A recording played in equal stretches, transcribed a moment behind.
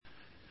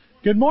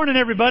Good morning,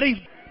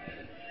 everybody.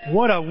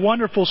 What a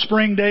wonderful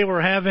spring day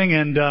we're having,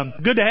 and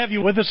good to have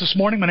you with us this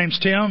morning. My name's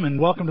Tim, and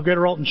welcome to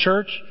Greater Alton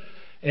Church.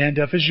 And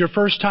if it's your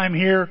first time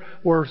here,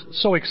 we're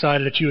so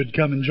excited that you would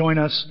come and join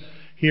us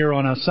here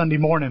on a Sunday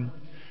morning.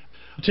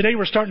 Today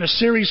we're starting a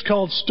series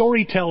called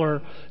Storyteller,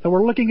 and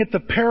we're looking at the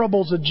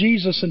parables of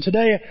Jesus. And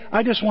today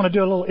I just want to do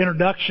a little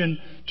introduction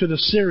to the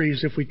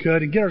series, if we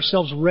could, and get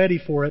ourselves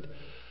ready for it.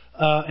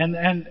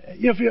 And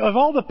if of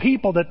all the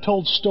people that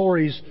told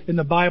stories in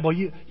the Bible,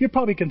 you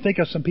probably can think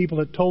of some people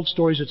that told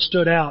stories that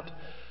stood out.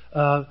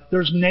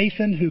 There's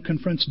Nathan, who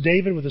confronts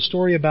David with a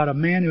story about a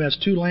man who has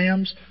two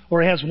lambs,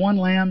 or has one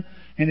lamb,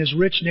 and his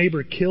rich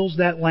neighbor kills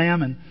that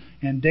lamb,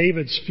 and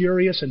David's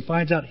furious and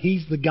finds out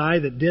he's the guy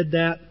that did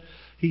that.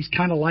 He's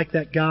kind of like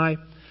that guy.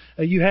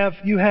 You have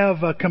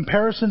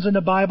comparisons in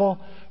the Bible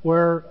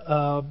where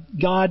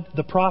God,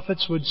 the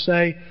prophets would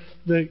say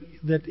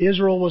that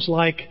Israel was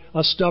like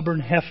a stubborn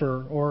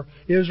heifer, or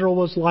Israel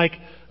was like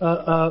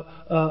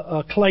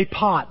a clay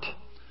pot.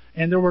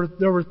 And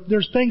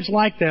there's things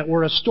like that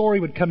where a story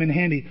would come in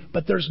handy.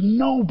 But there's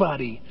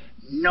nobody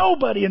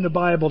in the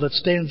Bible that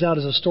stands out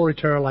as a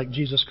storyteller like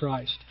Jesus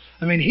Christ.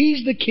 I mean,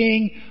 He's the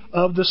king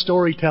of the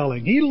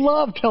storytelling. He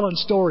loved telling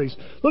stories.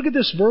 Look at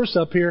this verse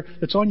up here.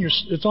 It's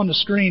on the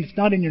screen. It's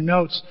not in your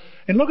notes.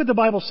 And look what the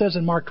Bible says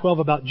in Mark 12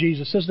 about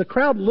Jesus. It says the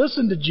crowd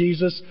listened to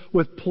Jesus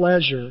with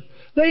pleasure.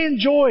 They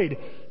enjoyed,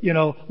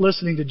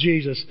 listening to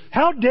Jesus.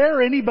 How dare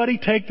anybody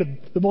take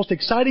the most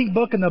exciting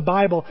book in the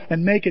Bible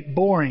and make it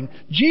boring?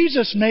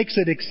 Jesus makes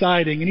it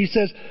exciting. And He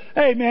says,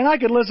 hey man, I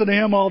could listen to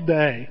Him all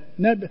day.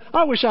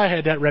 I wish I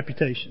had that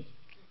reputation.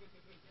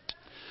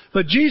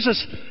 But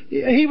Jesus,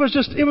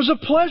 it was a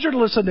pleasure to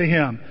listen to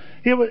Him.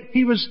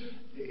 It was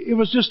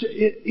just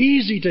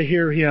easy to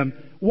hear Him.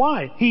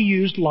 Why? He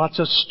used lots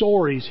of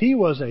stories. He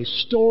was a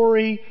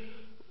story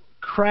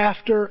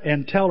crafter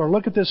and teller.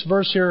 Look at this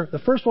verse here, the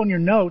first one in your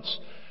notes,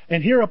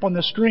 and here up on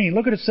the screen.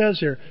 Look what it says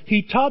here.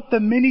 He taught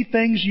them many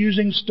things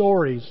using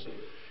stories.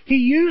 He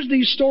used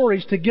these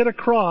stories to get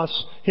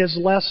across His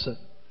lesson,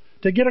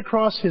 to get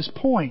across His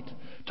point.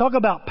 Talk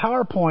about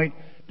PowerPoint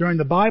during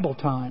the Bible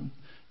time.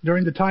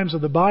 During the times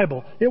of the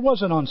Bible, it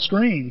wasn't on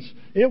screens.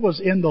 It was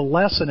in the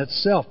lesson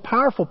itself.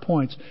 Powerful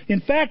points. In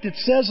fact, it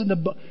says in the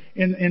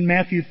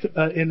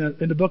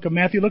book of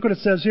Matthew, look what it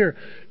says here.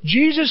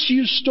 Jesus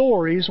used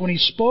stories when He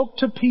spoke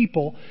to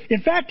people. In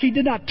fact, He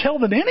did not tell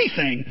them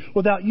anything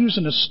without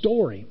using a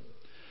story.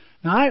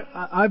 Now,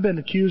 I've been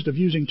accused of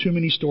using too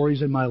many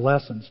stories in my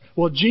lessons.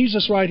 Well,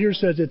 Jesus right here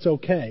says it's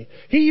okay.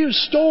 He used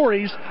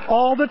stories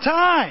all the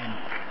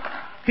time.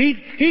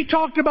 He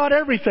talked about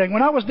everything.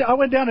 When I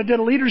went down and did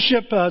a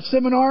leadership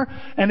seminar,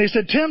 and they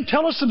said, Tim,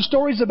 tell us some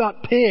stories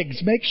about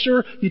pigs. Make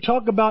sure you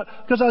talk about,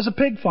 because I was a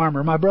pig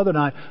farmer, my brother and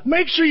I.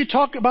 Make sure you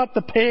talk about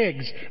the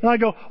pigs. And I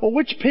go, well,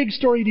 which pig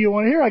story do you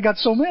want to hear? I got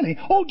so many.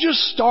 Oh, just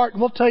start,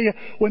 and we'll tell you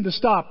when to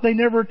stop. They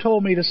never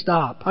told me to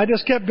stop. I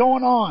just kept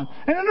going on.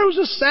 And then there was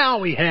a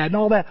sow he had and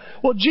all that.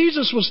 Well,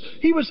 Jesus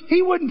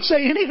he wouldn't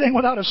say anything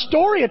without a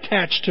story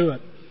attached to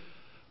it.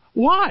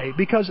 Why?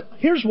 Because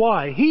here's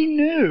why. He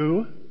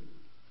knew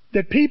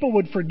that people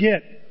would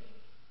forget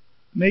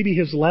maybe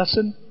His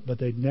lesson, but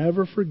they'd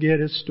never forget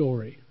His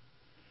story.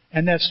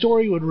 And that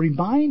story would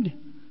remind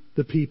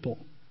the people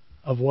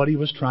of what He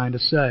was trying to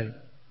say.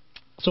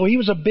 So He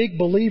was a big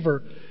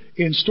believer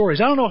in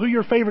stories. I don't know who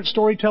your favorite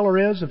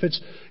storyteller is, if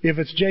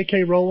it's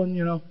J.K. Rowling,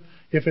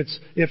 if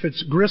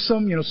it's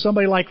Grissom,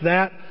 somebody like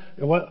that.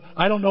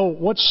 I don't know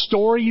what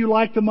story you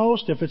like the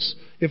most, if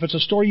it's a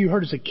story you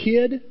heard as a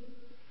kid,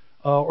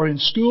 or in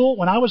school.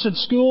 When I was in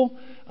school,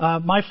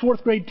 my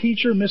fourth grade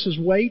teacher,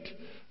 Mrs. Waite,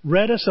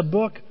 read us a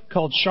book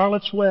called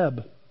Charlotte's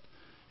Web.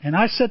 And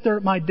I sat there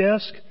at my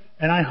desk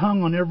and I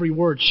hung on every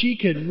word. She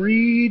could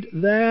read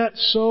that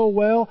so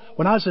well.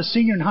 When I was a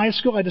senior in high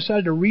school, I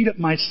decided to read it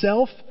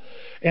myself.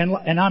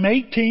 And I'm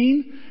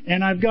 18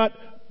 and I've got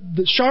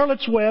the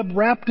Charlotte's Web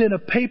wrapped in a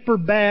paper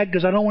bag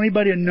because I don't want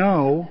anybody to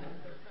know.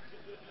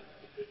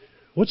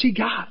 What's he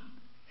got?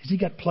 Has he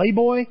got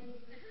Playboy?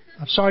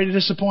 I'm sorry to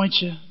disappoint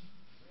you.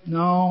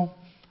 No,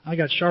 I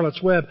got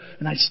Charlotte's Web,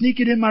 and I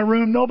sneak it in my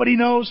room. Nobody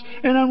knows,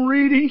 and I'm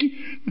reading.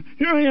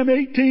 Here I am,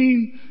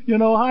 18,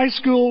 high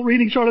school,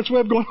 reading Charlotte's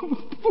Web, going, you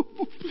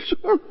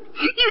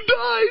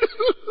died.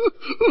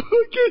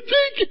 I can't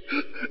take it.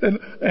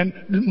 And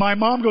my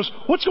mom goes,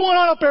 what's going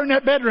on up there in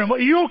that bedroom? Are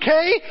you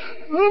okay?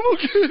 I'm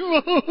okay,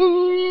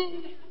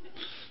 Mom.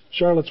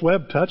 Charlotte's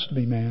Web touched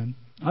me, man.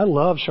 I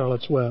love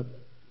Charlotte's Web.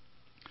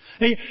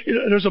 Hey,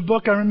 there's a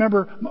book I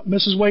remember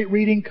Mrs. Waite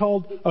reading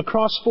called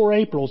Across 4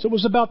 Aprils. It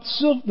was about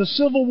the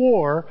Civil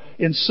War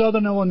in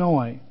Southern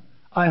Illinois.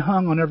 I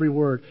hung on every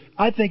word.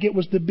 I think it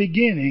was the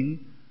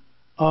beginning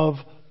of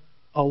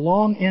a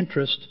long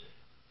interest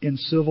in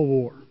Civil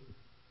War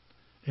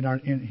here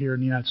in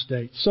the United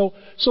States. So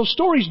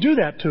stories do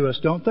that to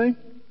us, don't they?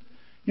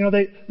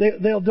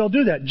 They'll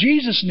do that.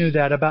 Jesus knew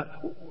that about,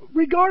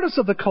 regardless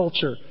of the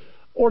culture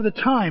or the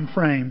time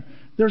frame.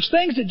 There's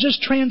things that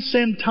just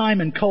transcend time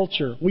and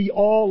culture. We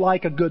all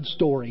like a good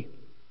story.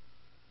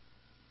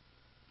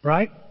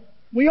 Right?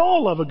 We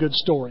all love a good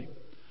story.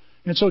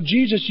 And so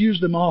Jesus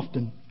used them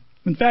often.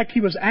 In fact, he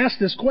was asked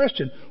this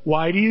question,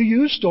 why do you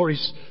use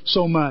stories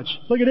so much?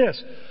 Look at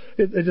this.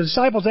 The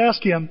disciples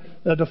asked him,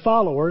 the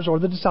followers or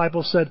the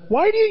disciples said,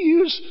 why do you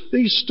use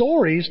these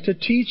stories to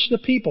teach the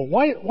people?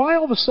 Why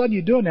all of a sudden are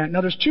you doing that?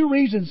 Now there's two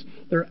reasons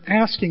they're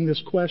asking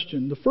this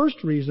question. The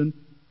first reason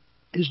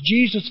is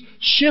Jesus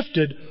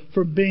shifted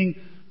from being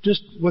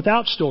just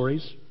without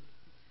stories,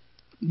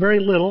 very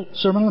little,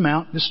 Sermon on the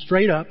Mount, just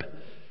straight up.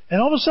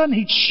 And all of a sudden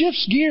he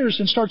shifts gears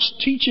and starts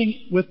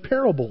teaching with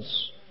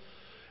parables.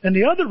 And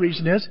the other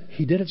reason is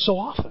he did it so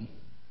often.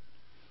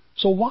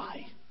 So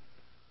why?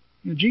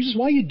 Jesus,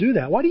 why do you do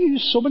that? Why do you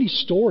use so many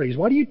stories?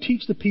 Why do you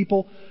teach the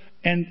people?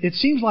 And it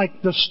seems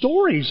like the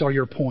stories are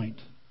your point.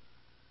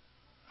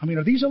 I mean,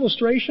 are these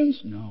illustrations?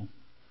 No.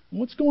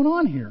 What's going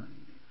on here?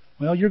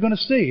 Well, you're going to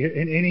see.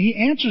 And he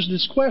answers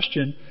this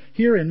question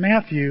here in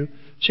Matthew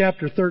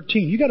chapter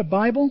 13. You got a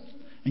Bible?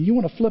 And you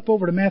want to flip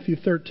over to Matthew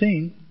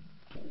 13.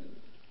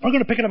 We're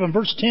going to pick it up in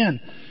verse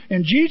 10.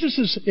 And Jesus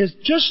is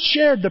just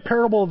shared the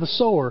parable of the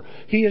sower.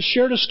 He has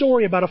shared a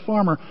story about a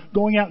farmer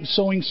going out and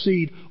sowing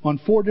seed on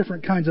 4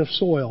 different kinds of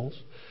soils.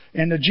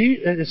 And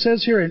it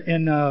says here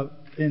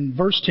in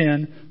verse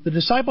 10, the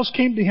disciples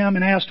came to him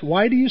and asked,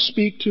 why do you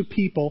speak to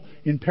people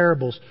in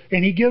parables?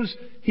 And he gives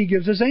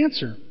his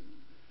answer.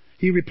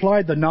 He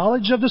replied, the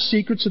knowledge of the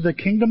secrets of the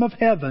kingdom of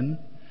heaven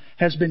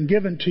has been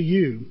given to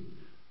you.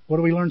 What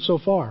do we learn so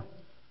far?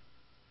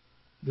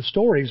 The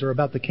stories are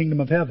about the kingdom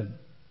of heaven.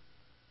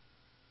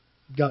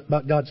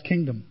 About God's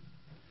kingdom.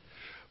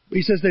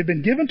 He says they've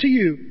been given to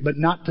you, but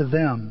not to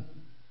them.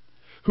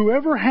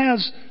 Whoever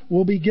has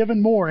will be given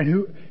more,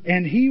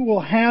 and he will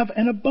have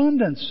an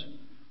abundance.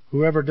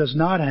 Whoever does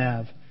not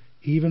have,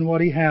 even what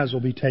he has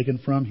will be taken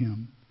from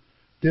him.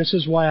 This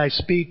is why I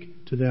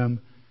speak to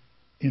them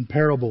in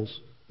parables.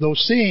 Though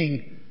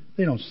seeing,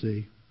 they don't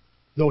see.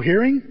 Though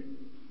hearing,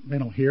 they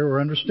don't hear or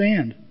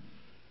understand.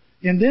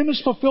 In them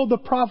is fulfilled the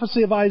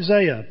prophecy of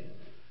Isaiah.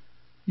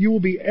 You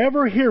will be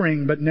ever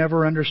hearing, but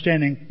never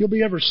understanding. You'll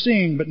be ever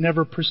seeing, but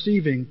never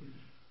perceiving.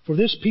 For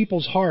this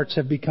people's hearts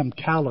have become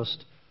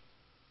calloused.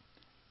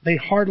 They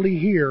hardly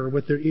hear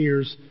with their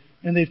ears,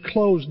 and they've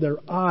closed their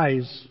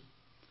eyes.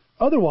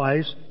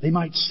 Otherwise, they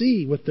might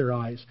see with their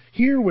eyes,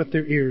 hear with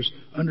their ears,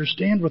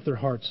 understand with their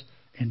hearts,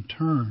 and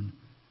turn,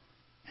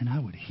 and I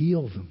would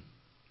heal them.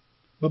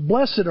 But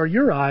blessed are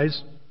your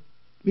eyes,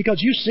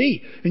 because you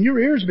see, and your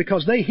ears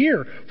because they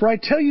hear. For I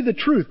tell you the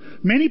truth,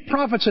 many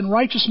prophets and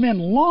righteous men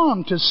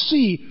long to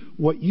see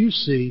what you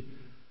see,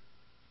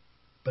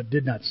 but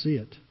did not see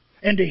it.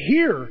 And to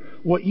hear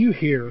what you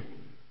hear,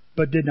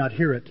 but did not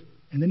hear it.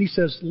 And then he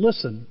says,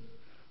 listen.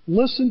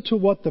 Listen to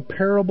what the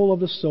parable of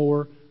the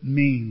sower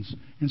means.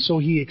 And so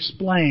he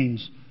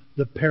explains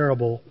the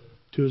parable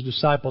to his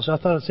disciples. I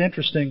thought it's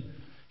interesting.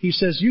 He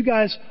says, you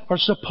guys are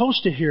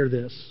supposed to hear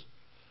this.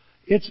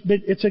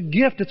 It's a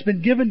gift. It's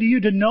been given to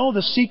you to know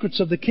the secrets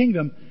of the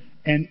kingdom.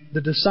 And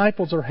the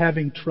disciples are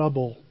having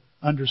trouble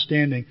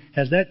understanding.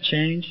 Has that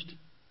changed?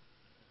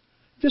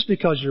 Just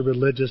because you're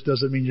religious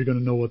doesn't mean you're going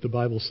to know what the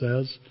Bible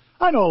says.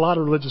 I know a lot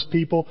of religious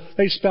people.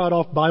 They spout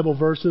off Bible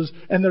verses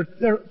and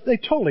they're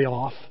totally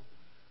off.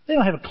 They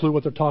don't have a clue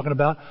what they're talking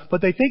about.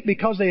 But they think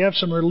because they have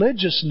some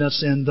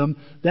religiousness in them,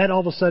 that all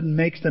of a sudden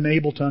makes them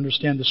able to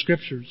understand the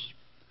Scriptures.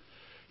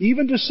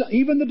 Even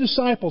the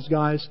disciples,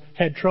 guys,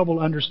 had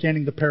trouble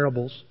understanding the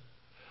parables.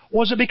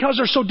 Was it because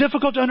they're so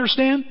difficult to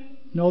understand?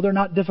 No, they're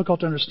not difficult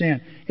to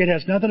understand. It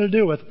has nothing to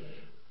do with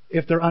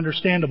if they're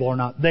understandable or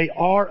not. They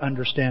are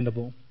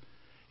understandable.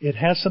 It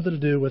has something to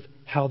do with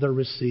how they're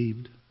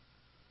received,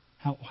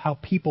 how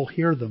people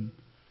hear them.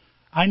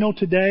 I know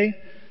today,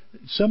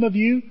 some of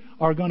you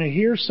are going to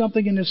hear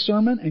something in this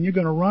sermon and you're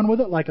going to run with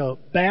it like a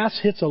bass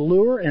hits a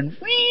lure and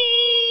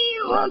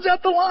runs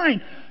out the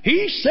line.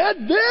 He said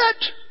that!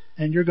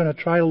 And you're going to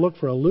try to look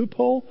for a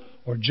loophole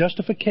or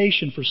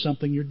justification for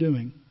something you're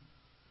doing.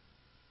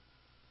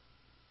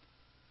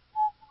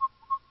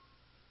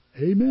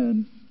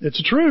 Amen. It's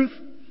the truth.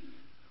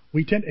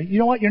 You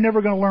know what? You're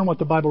never going to learn what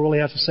the Bible really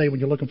has to say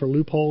when you're looking for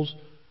loopholes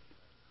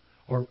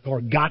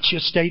or gotcha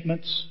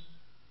statements.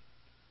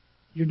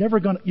 You're never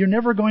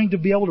going to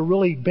be able to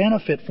really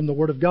benefit from the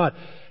Word of God.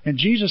 And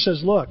Jesus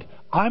says, look,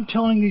 I'm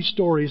telling these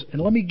stories,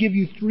 and let me give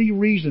you 3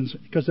 reasons,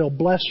 because they'll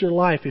bless your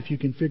life if you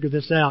can figure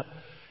this out.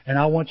 And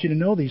I want you to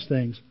know these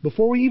things.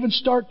 Before we even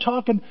start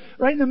talking,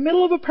 right in the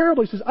middle of a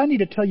parable, he says, I need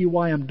to tell you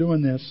why I'm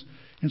doing this.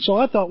 And so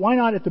I thought, why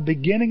not at the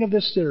beginning of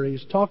this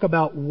series talk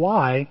about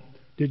why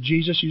did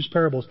Jesus use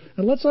parables?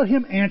 And let's let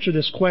him answer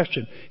this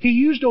question. He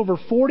used over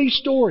 40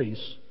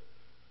 stories.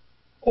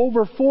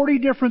 Over 40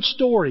 different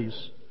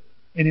stories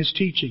in his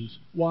teachings.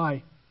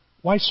 Why?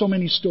 Why so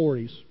many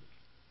stories?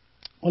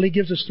 Well, he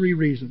gives us 3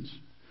 reasons.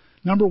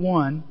 Number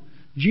 1,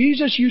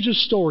 Jesus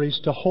uses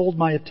stories to hold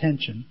my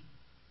attention.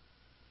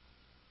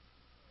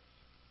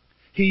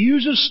 He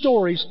uses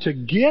stories to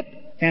get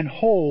and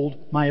hold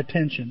my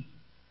attention.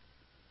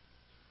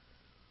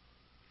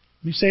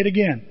 Let me say it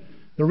again.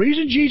 The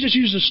reason Jesus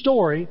uses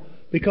story,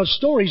 because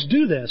stories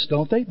do this,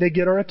 don't they? They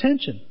get our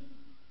attention.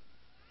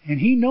 And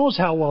he knows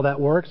how well that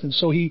works, and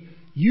so he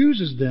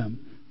uses them.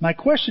 My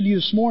question to you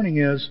this morning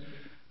is,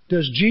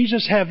 does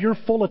Jesus have your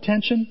full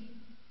attention?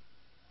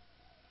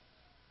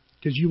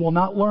 Because you will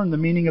not learn the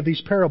meaning of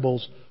these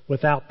parables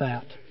without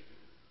that.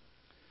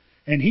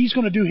 And He's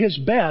going to do His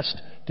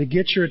best to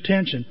get your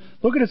attention.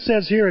 Look what it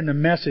says here in the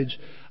Message.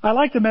 I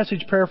like the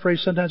Message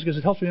paraphrase sometimes because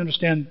it helps me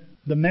understand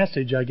the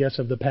message, I guess,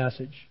 of the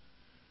passage.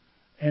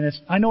 And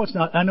I know it's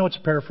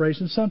a paraphrase,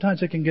 and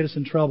sometimes it can get us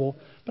in trouble,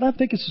 but I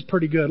think this is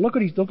pretty good. Look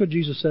what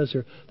Jesus says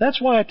here.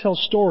 That's why I tell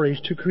stories,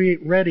 to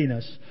create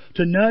readiness,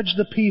 to nudge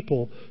the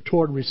people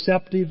toward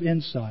receptive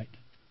insight.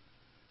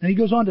 And He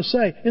goes on to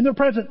say, in their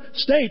present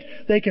state,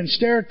 they can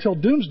stare till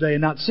doomsday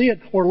and not see it,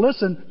 or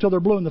listen till they're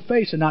blue in the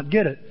face and not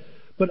get it.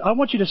 But I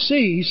want you to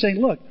see, He's saying,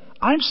 look,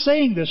 I'm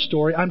saying this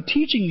story, I'm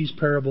teaching these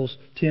parables,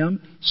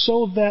 Tim,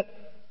 so that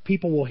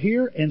people will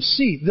hear and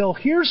see. They'll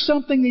hear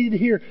something they need to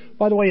hear.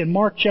 By the way, in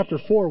Mark chapter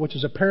 4, which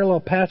is a parallel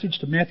passage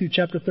to Matthew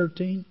chapter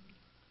 13,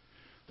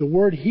 the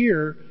word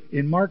 "hear"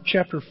 in Mark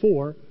chapter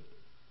 4,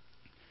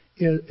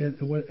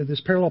 in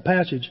this parallel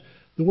passage,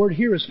 the word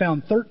 "hear" is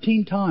found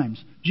 13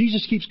 times.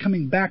 Jesus keeps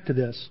coming back to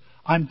this.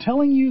 I'm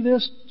telling you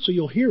this so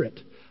you'll hear it.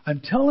 I'm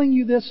telling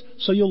you this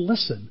so you'll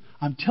listen.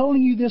 I'm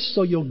telling you this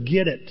so you'll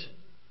get it.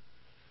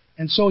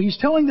 And so He's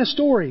telling this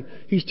story.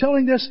 He's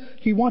telling this.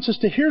 He wants us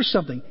to hear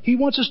something. He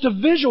wants us to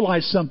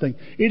visualize something.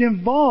 It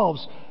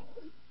involves,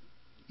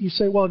 you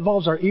say, well, it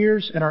involves our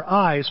ears and our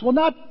eyes. Well,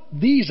 not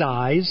these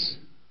eyes,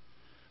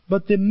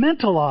 but the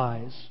mental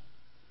eyes,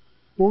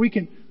 where we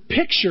can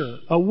picture,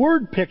 a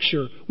word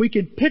picture. We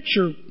can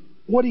picture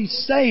what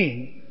He's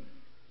saying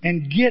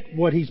and get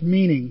what He's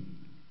meaning.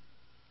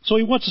 So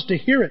He wants us to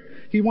hear it.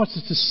 He wants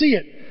us to see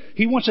it.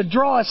 He wants to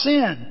draw us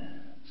in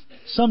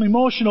some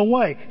emotional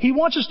way. He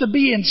wants us to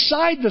be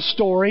inside the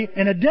story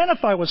and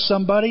identify with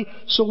somebody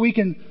so we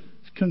can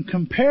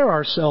compare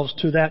ourselves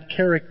to that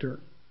character.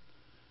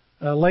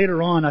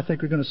 Later on, I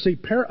think we're going to see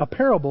a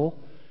parable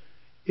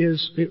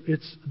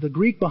it's the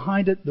Greek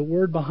behind it, the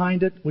word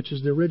behind it, which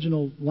is the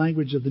original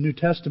language of the New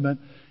Testament,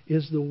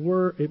 is the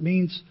word, it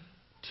means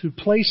to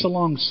place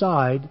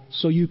alongside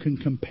so you can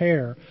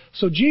compare.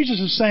 So Jesus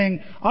is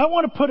saying, I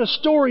want to put a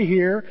story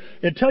here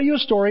and tell you a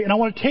story, and I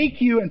want to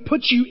take you and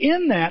put you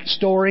in that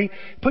story,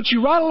 put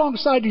you right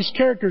alongside these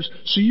characters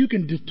so you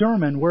can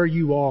determine where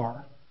you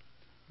are,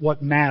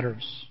 what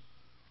matters.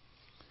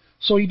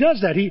 So He does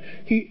that.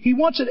 He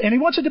wants it, and He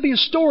wants it to be a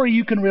story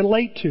you can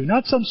relate to,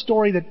 not some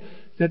story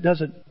that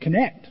doesn't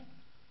connect.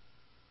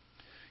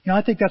 You know,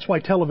 I think that's why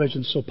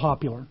television's so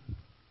popular.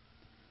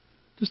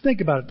 Just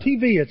think about it.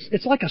 TV,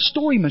 it's like a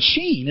story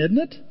machine, isn't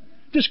it?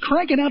 Just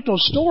cranking out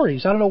those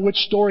stories. I don't know which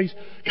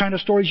kind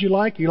of stories you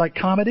like. You like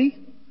comedy?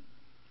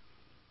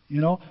 You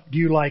know? Do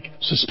you like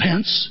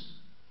suspense?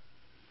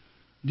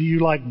 Do you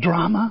like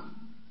drama?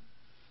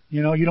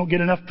 You know, you don't get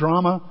enough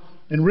drama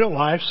in real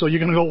life, so you're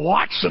going to go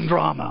watch some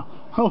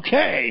drama.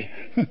 Okay.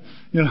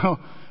 You know,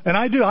 and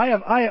I do.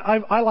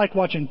 I like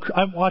watching.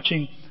 I'm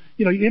watching.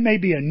 You know, it may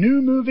be a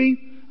new movie.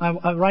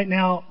 Right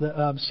now,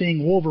 I'm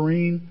seeing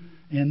Wolverine.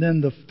 And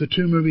then the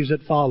two movies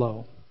that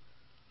follow.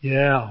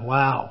 Yeah,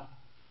 wow.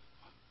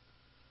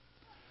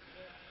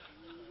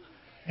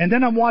 And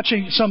then I'm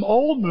watching some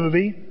old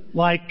movie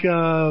like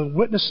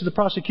Witness to the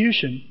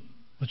Prosecution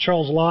with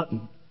Charles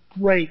Laughton.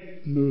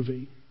 Great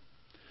movie.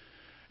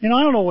 You know,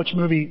 I don't know which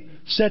movie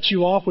sets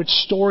you off, which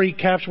story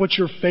captures, what's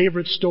your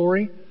favorite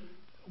story.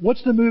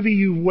 What's the movie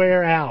you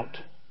wear out,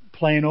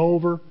 playing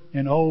over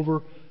and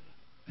over?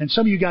 And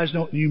some of you guys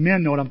know, you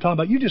men know what I'm talking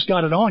about. You just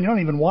got it on. You're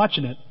not even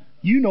watching it.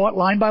 You know it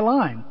line by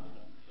line.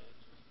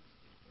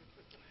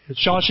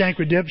 It's Shawshank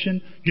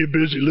Redemption. Get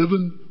busy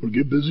living or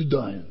get busy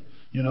dying.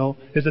 You know,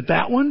 is it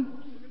that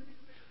one?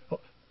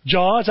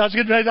 Jaws. I was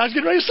getting ready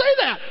to say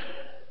that.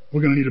 We're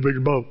going to need a bigger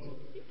boat.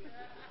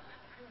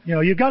 You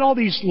know, you've got all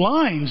these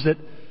lines that,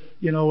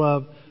 you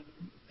know,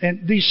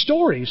 and these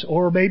stories,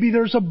 or maybe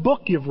there's a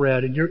book you've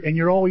read and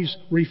you're always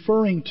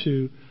referring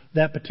to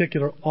that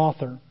particular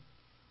author.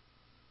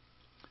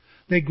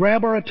 They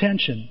grab our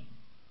attention.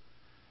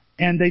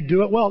 And they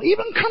do it well.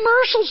 Even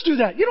commercials do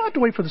that. You don't have to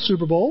wait for the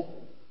Super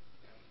Bowl.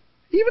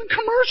 Even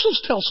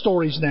commercials tell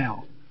stories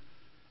now.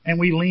 And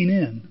we lean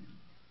in.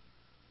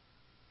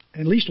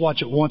 At least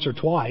watch it once or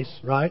twice,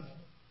 right?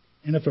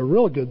 And if a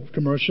real good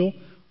commercial,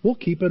 we'll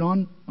keep it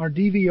on our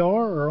DVR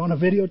or on a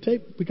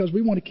videotape because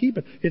we want to keep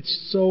it.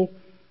 It's so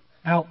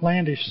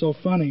outlandish, so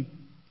funny.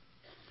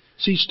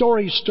 See,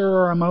 stories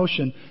stir our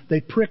emotion.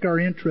 They prick our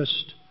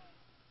interest.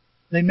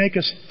 They make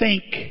us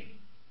think.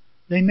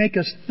 They make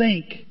us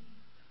think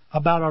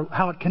about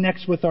how it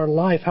connects with our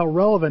life, how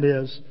relevant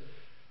it is.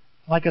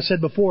 Like I said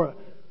before,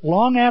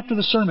 long after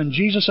the sermon,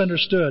 Jesus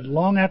understood,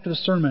 long after the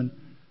sermon,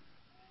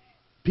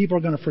 people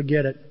are going to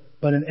forget it.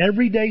 But an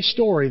everyday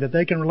story that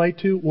they can relate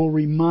to will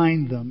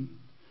remind them.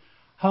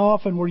 How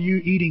often were you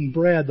eating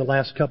bread the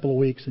last couple of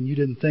weeks and you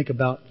didn't think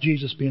about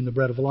Jesus being the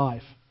bread of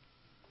life?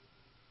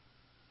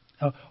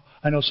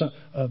 I know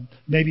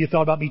maybe you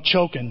thought about me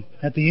choking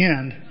at the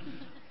end.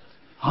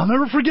 I'll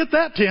never forget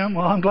that, Tim.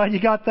 Well, I'm glad you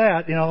got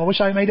that. You know, I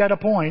wish I made that a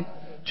point.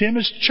 Tim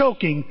is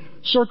choking.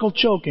 Circle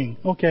choking.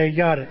 Okay,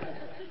 got it.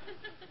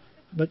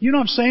 But you know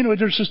what I'm saying?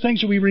 There's just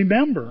things that we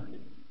remember.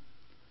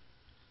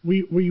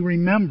 We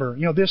remember.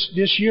 You know,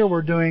 this year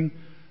we're doing,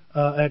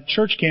 at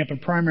church camp in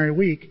primary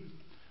week,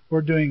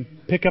 we're doing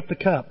Pick Up the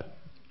Cup.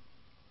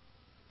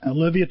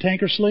 Olivia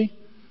Tankersley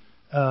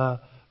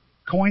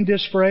coined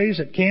this phrase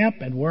at camp,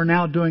 and we're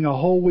now doing a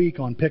whole week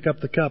on Pick Up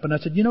the Cup. And I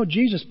said, you know,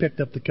 Jesus picked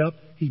up the cup.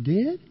 He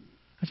did?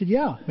 I said,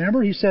 yeah.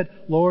 Remember, he said,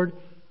 Lord,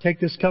 take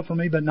this cup from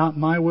me, but not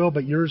my will,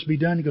 but yours be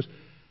done. He goes,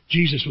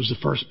 Jesus was the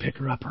first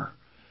picker-upper.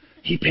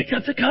 He picked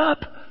up the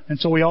cup. And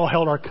so we all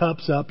held our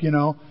cups up, you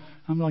know.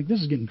 I'm like,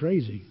 this is getting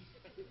crazy.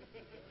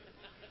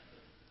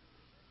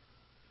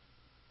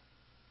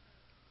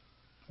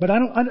 But I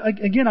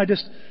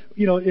just,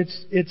 you know,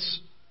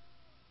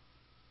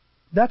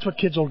 that's what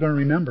kids are going to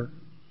remember.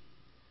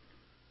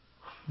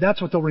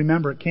 That's what they'll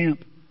remember at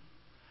camp.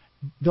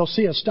 They'll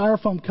see a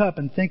styrofoam cup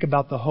and think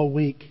about the whole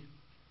week,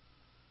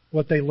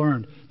 what they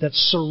learned. That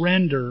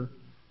surrender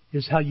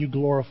is how you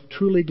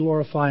truly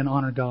glorify and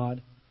honor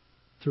God,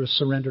 through a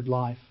surrendered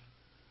life.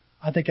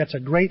 I think that's a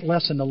great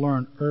lesson to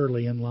learn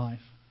early in life.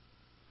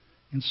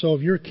 And so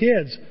if your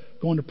kids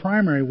going to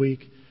primary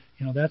week,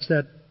 you know, that's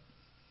that,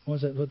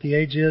 what the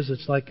age is?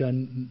 It's like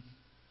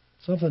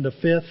something to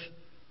fifth,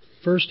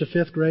 first to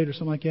fifth grade or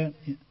something like that.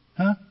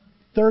 Huh?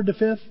 Third to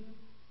fifth?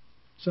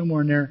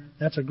 Somewhere in there.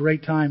 That's a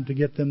great time to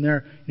get them there.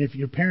 And if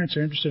your parents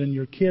are interested in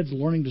your kids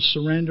learning to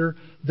surrender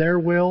their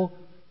will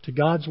to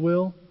God's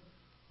will,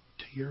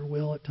 to your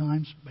will at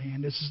times,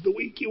 man, this is the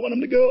week you want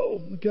them to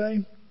go.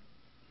 Okay?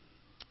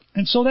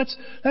 And so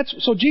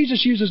so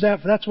Jesus uses that.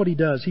 That's what he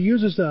does. He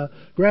uses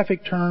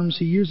graphic terms.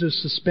 He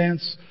uses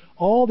suspense.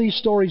 All these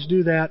stories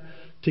do that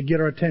to get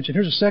our attention.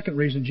 Here's a second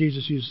reason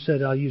Jesus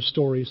said, I'll use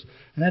stories,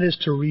 and that is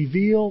to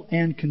reveal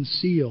and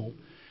conceal.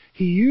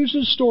 He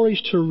uses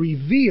stories to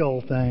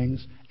reveal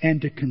things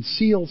and to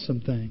conceal some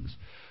things.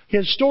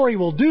 His story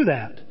will do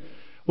that.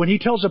 When he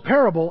tells a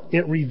parable,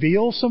 it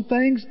reveals some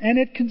things and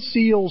it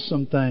conceals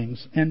some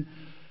things. And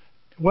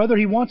whether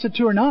he wants it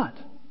to or not.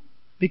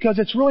 Because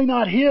it's really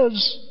not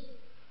his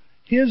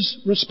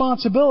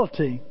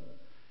responsibility.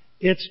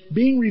 It's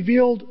being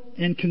revealed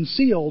and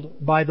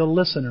concealed by the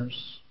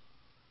listeners.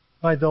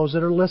 By those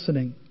that are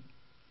listening.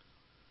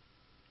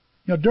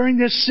 You know, during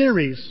this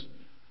series,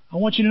 I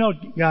want you to know,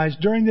 guys,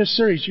 during this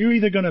series, you're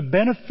either going to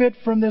benefit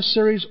from this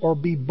series or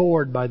be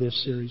bored by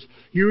this series.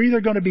 You're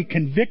either going to be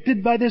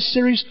convicted by this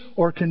series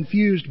or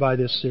confused by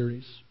this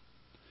series.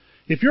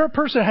 If you're a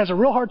person that has a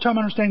real hard time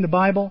understanding the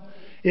Bible,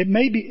 it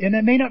may be, and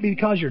it may not be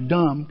because you're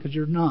dumb, because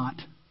you're not.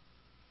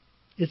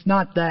 It's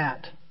not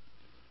that.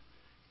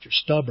 You're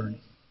stubborn.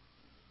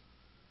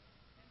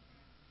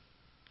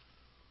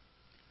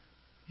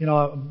 You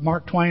know,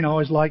 Mark Twain, I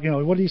always like, you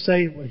know, what do you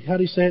say? How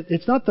do you say it?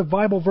 It's not the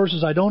Bible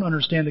verses I don't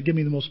understand that give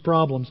me the most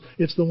problems.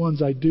 It's the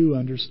ones I do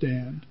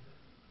understand.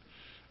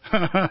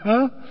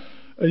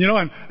 You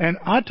know, and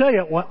I tell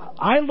you,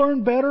 I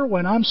learn better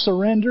when I'm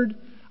surrendered.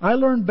 I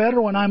learn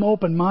better when I'm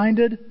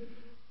open-minded.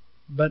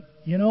 But,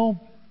 you know,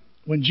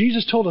 when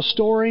Jesus told a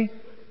story,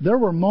 there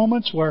were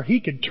moments where he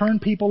could turn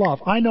people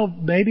off. I know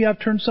maybe I've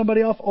turned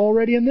somebody off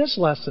already in this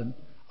lesson.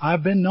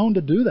 I've been known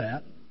to do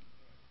that.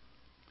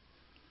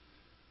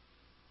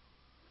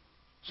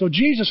 So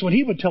Jesus, when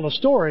he would tell a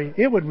story,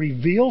 it would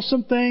reveal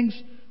some things,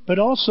 but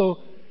also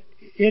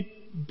it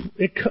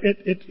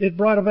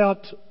brought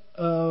about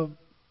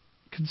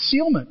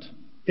concealment.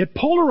 It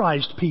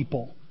polarized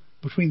people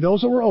between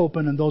those that were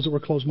open and those that were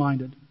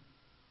closed-minded.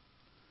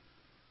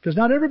 Because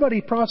not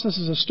everybody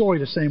processes a story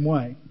the same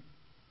way.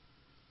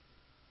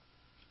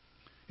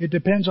 It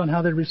depends on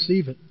how they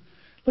receive it.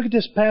 Look at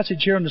this passage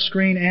here on the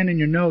screen and in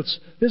your notes.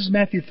 This is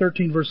Matthew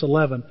 13, verse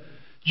 11.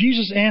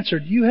 Jesus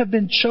answered, you have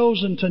been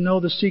chosen to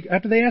know the secret.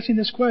 After they asked him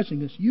this question,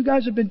 he goes, you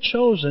guys have been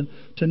chosen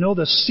to know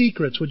the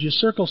secrets. Would you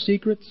circle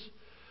secrets?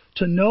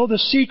 To know the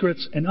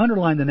secrets, and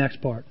underline the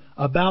next part,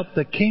 about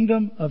the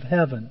kingdom of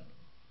heaven.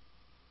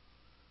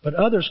 But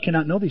others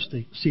cannot know these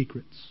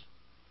secrets.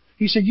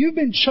 He said, you've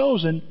been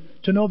chosen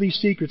to know these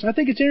secrets. I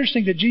think it's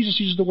interesting that Jesus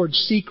uses the word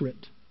secret.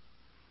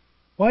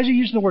 Why is he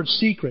using the word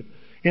secret?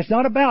 It's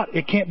not about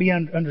it can't be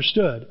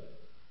understood.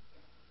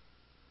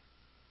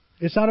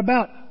 It's not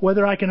about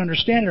whether I can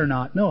understand it or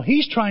not. No,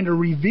 he's trying to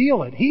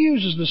reveal it. He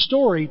uses the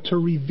story to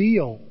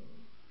reveal.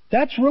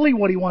 That's really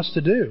what he wants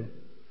to do.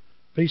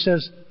 But he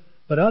says,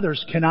 but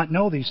others cannot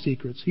know these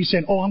secrets. He's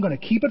saying, I'm going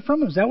to keep it from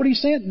them. Is that what he's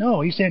saying?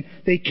 No, he's saying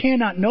they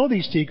cannot know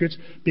these secrets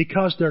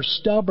because they're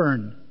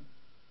stubborn.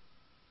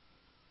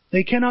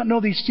 They cannot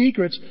know these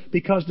secrets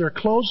because they're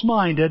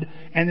closed-minded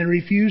and they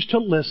refuse to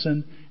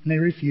listen and they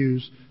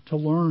refuse to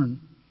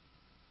learn.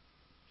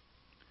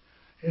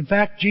 In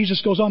fact,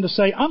 Jesus goes on to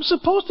say, I'm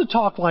supposed to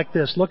talk like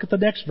this. Look at the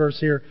next verse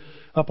here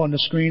up on the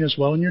screen as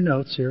well in your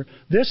notes here.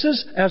 This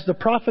is, as the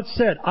prophet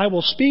said, I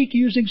will speak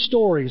using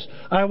stories.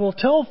 I will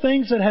tell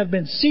things that have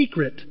been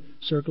secret,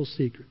 circle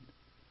secret,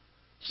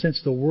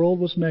 since the world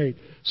was made.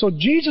 So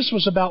Jesus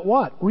was about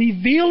what?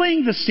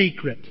 Revealing the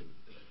secret.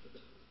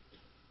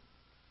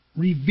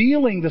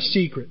 Revealing the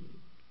secret.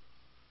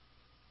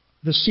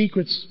 The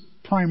secrets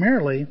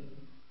primarily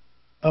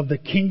of the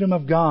kingdom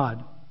of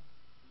God.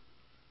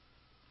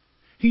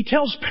 He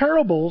tells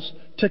parables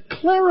to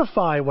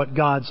clarify what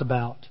God's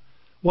about,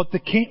 what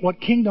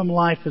kingdom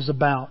life is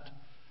about.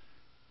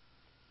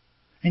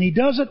 And He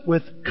does it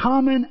with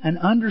common and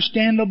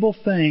understandable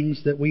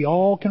things that we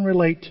all can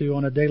relate to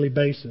on a daily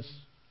basis.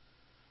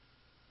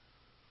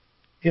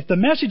 If the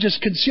message is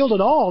concealed at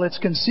all, it's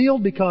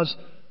concealed because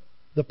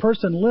the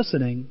person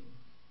listening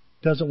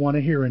doesn't want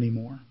to hear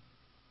anymore.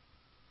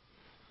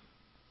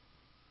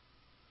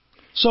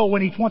 So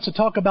when He wants to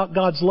talk about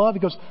God's love,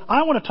 He goes,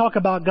 I want to talk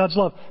about God's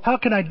love. How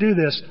can I do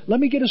this? Let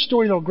me get a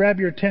story that will grab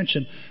your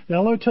attention.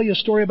 Now let me tell you a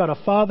story about a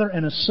father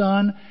and a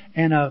son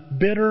and a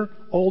bitter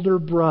older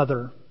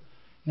brother.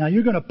 Now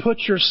you're going to put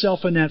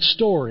yourself in that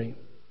story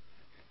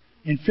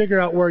and figure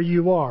out where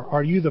you are.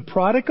 Are you the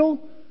prodigal?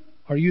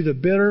 Are you the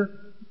bitter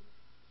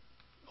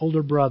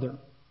older brother?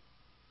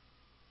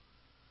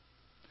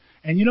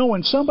 And you know,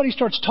 when somebody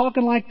starts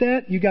talking like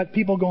that, you got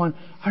people going,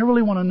 I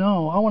really want to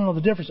know. I want to know the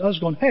difference. Others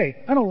going,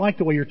 hey, I don't like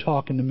the way you're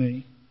talking to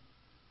me.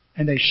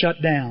 And they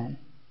shut down.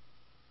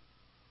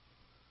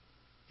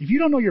 If you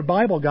don't know your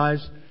Bible,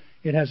 guys,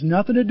 it has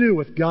nothing to do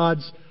with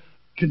God's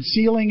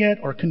concealing it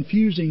or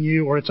confusing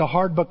you, or it's a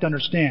hard book to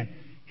understand.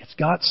 It's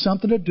got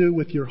something to do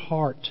with your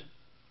heart.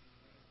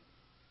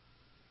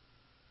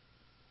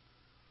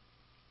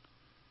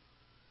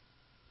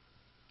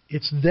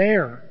 It's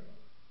there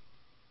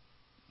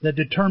that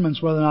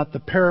determines whether or not the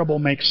parable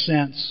makes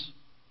sense.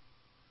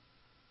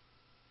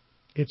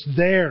 It's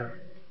there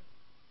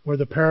where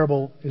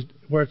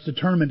it's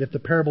determined if the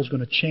parable is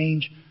going to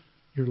change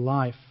your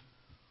life.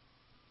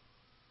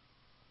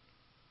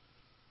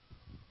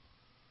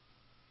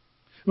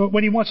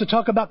 When He wants to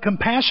talk about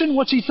compassion,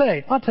 what's He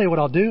say? I'll tell you what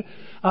I'll do.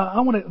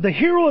 The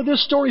hero of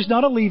this story is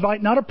not a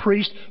Levite, not a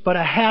priest, but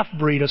a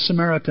half-breed, a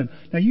Samaritan.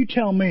 Now you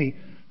tell me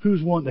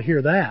who's wanting to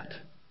hear that.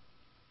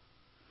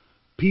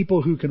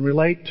 People who can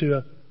relate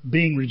to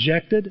being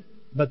rejected,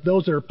 but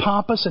those that are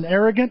pompous and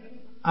arrogant,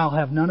 I'll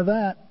have none of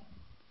that.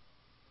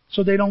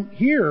 So they don't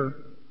hear,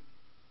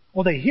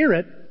 well, they hear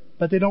it,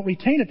 but they don't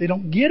retain it. They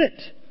don't get it.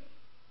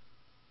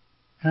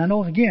 And I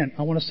know, again,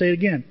 I want to say it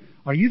again.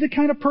 Are you the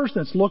kind of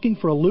person that's looking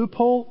for a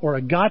loophole or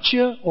a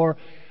gotcha or,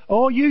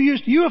 oh,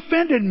 you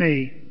offended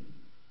me,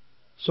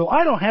 so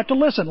I don't have to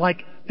listen?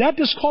 Like, that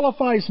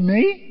disqualifies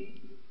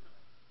me?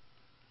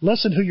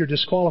 Listen who you're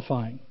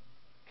disqualifying.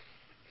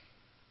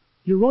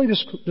 You're really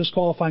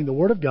disqualifying the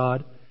Word of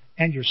God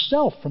and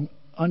yourself from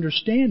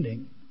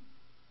understanding.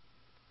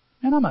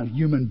 And I'm a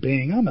human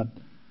being. I'm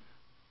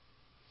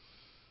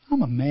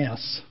a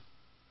mess.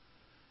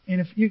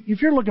 And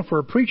if you're looking for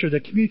a preacher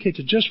that communicates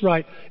it just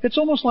right, it's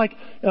almost like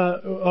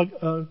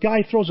a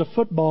guy throws a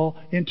football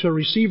into a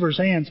receiver's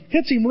hands,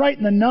 hits him right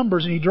in the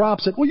numbers, and he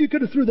drops it. Well, you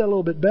could have threw that a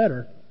little bit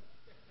better.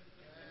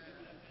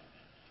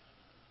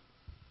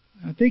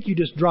 I think you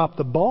just dropped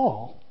the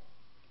ball,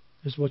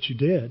 is what you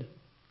did.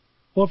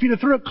 Well, if you'd have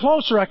threw it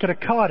closer, I could have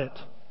caught it.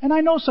 And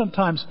I know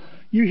sometimes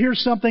you hear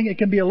something, it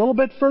can be a little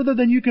bit further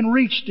than you can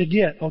reach to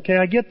get. Okay,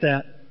 I get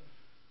that.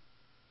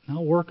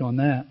 I'll work on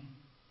that.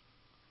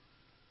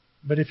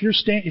 But if you're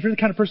the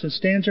kind of person that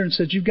stands there and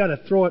says, you've got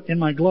to throw it in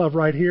my glove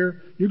right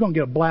here, you're going to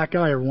get a black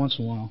eye every once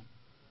in a while.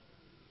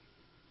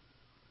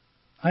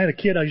 I had a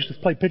kid I used to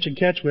play pitch and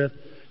catch with,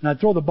 and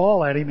I'd throw the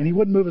ball at him, and he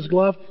wouldn't move his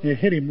glove, and it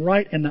hit him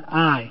right in the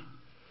eye.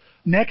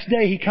 Next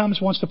day he comes,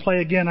 wants to play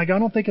again. I go, I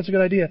don't think it's a good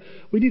idea.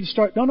 We need to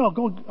start. No,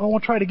 go. I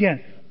want to try it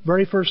again.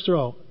 Very first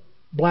throw,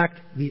 blacked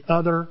the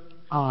other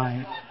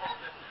eye.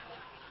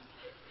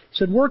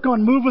 Said, work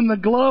on moving the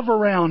glove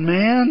around,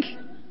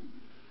 man.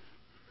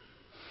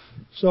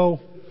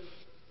 So,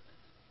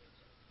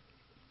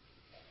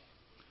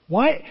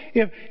 why?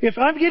 If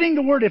I'm getting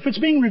the Word, if it's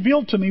being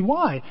revealed to me,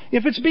 why?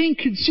 If it's being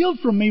concealed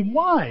from me,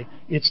 why?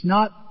 It's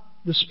not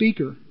the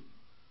speaker.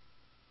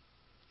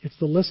 It's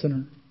the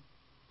listener.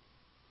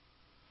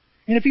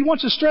 And if He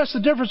wants to stress the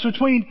difference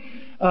between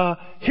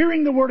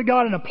hearing the Word of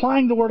God and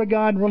applying the Word of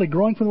God and really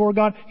growing from the Word of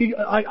God,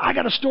 I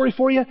got a story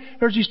for you.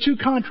 There's these two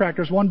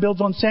contractors. One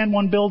builds on sand,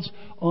 one builds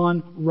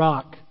on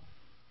rock.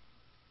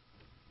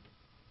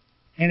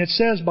 And it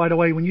says, by the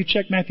way, when you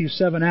check Matthew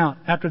 7 out,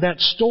 after that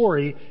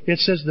story, it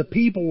says the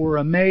people were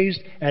amazed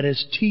at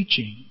His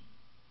teaching.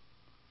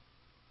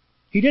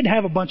 He didn't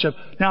have a bunch of...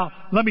 Now,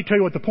 let me tell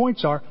you what the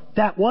points are.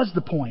 That was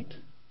the point.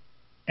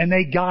 And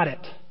they got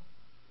it.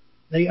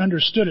 They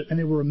understood it, and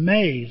they were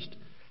amazed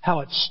how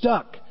it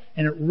stuck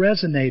and it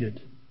resonated.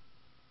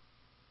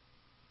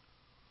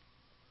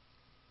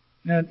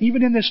 Now,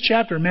 even in this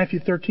chapter, Matthew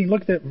 13,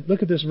 look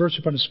at this verse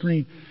up on the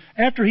screen.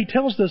 After he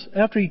tells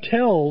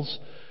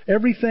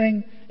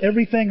everything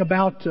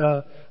about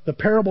the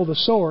parable of the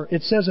sower,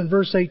 it says in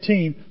verse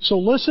 18, so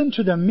listen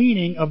to the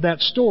meaning of that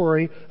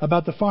story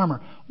about the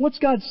farmer. What's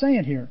God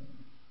saying here?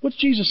 What's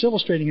Jesus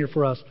illustrating here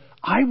for us?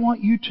 I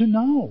want you to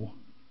know.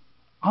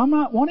 I'm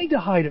not wanting to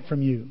hide it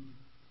from you.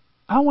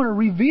 I want to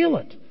reveal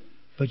it.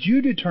 But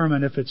you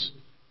determine if it's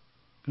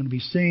going to be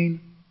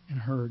seen and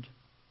heard.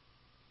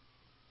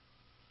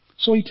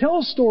 So He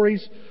tells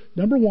stories,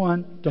 number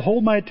one, to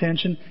hold my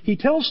attention. He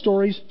tells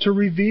stories to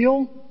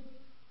reveal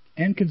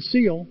and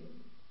conceal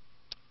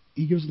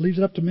leaves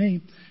it up to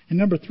me. And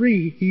number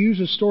 3, He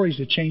uses stories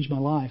to change my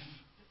life.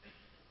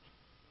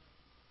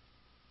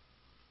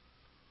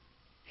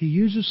 He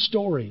uses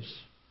stories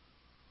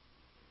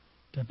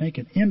to make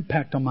an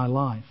impact on my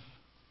life.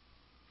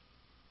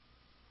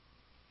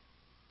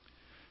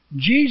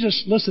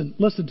 Jesus,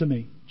 listen to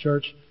me,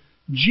 church.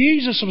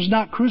 Jesus was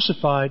not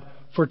crucified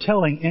for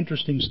telling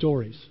interesting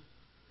stories.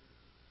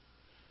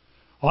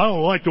 I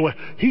don't like the way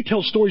he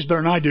tells stories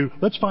better than I do.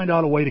 Let's find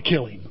out a way to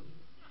kill him.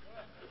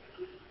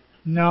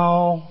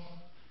 No.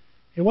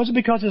 It wasn't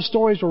because his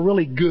stories were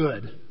really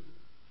good.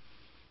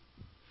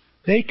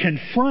 They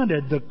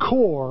confronted the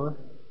core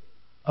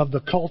of the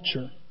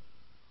culture.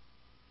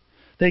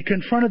 They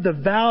confronted the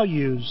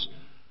values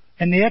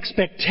and the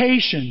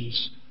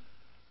expectations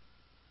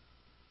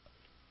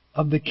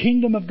of the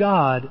kingdom of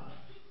God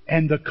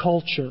and the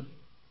culture.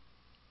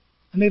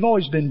 And they've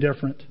always been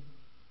different.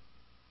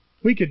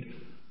 We could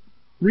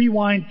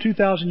rewind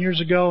 2,000 years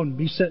ago and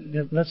be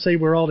sitting, let's say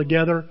we're all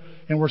together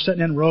and we're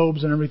sitting in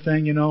robes and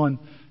everything,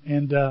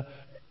 and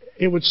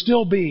it would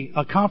still be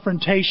a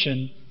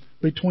confrontation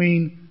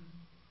between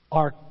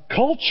our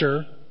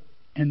culture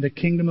and the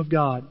kingdom of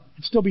God.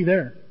 It'd still be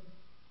there.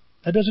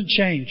 That doesn't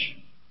change.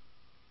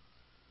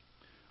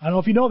 I don't know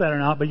if you know that or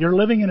not, but you're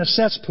living in a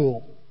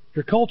cesspool.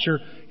 Your culture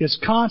is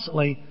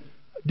constantly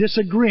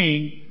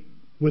disagreeing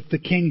with the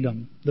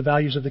kingdom, the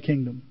values of the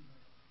kingdom.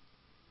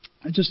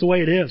 That's just the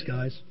way it is,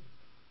 guys.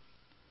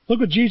 Look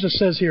what Jesus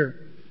says here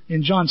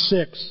in John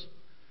 6.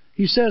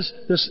 He says,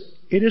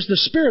 it is the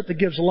Spirit that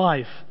gives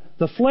life.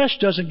 The flesh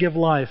doesn't give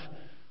life.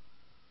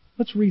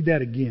 Let's read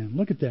that again.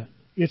 Look at that.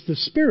 It's the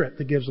Spirit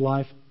that gives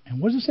life. And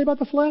what does it say about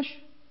the flesh?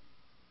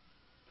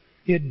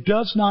 It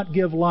does not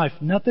give life.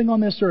 Nothing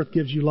on this earth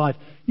gives you life.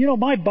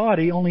 My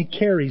body only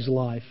carries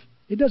life.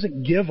 It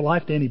doesn't give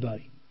life to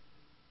anybody.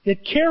 It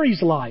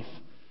carries life.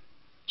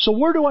 So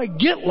where do I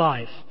get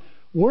life?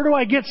 Where do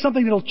I get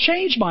something that will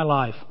change my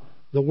life?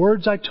 The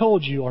words I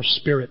told you are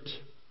spirit.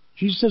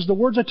 Jesus says, the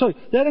words I told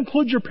you. That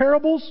includes your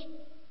parables?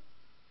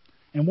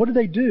 And what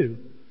do?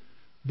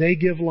 They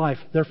give life.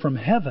 They're from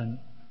heaven.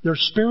 They're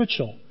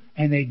spiritual.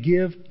 And they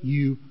give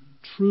you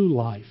true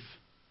life.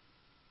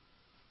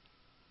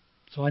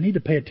 So I need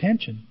to pay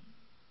attention.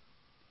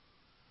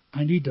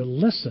 I need to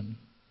listen.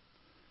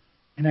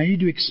 And I need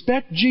to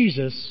expect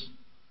Jesus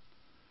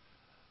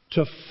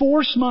to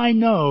force my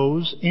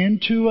nose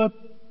into a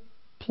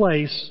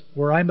place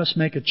where I must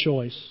make a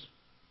choice.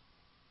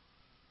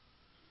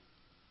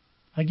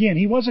 Again,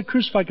 He wasn't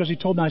crucified because He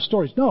told nice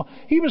stories. No,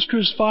 He was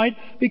crucified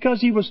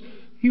because He was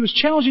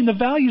challenging the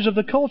values of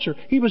the culture.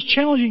 He was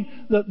challenging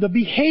the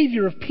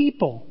behavior of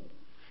people.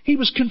 He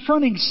was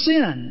confronting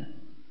sin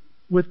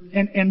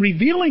and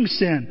revealing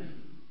sin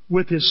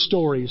with His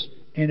stories,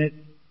 and it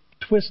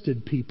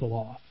twisted people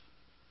off.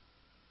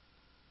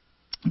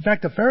 In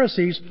fact, the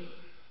Pharisees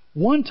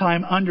one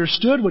time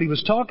understood what He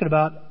was talking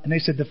about, and they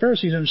said the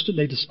Pharisees understood,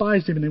 they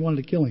despised Him and they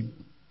wanted to kill Him.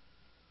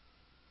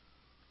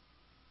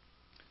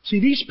 See,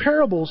 these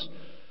parables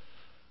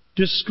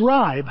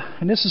describe,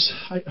 and this is,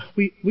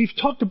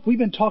 we've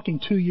been talking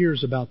 2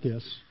 years about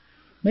this,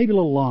 maybe a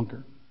little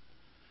longer.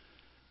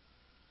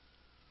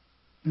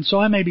 And so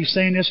I may be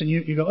saying this and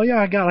you go, oh yeah,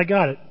 I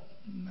got it.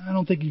 I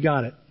don't think you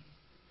got it.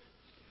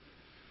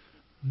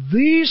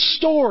 These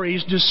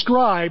stories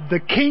describe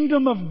the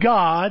kingdom of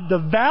God, the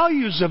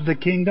values of the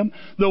kingdom,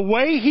 the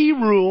way He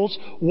rules,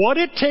 what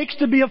it takes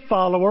to be a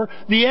follower,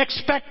 the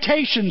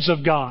expectations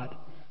of God.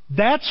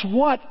 That's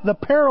what the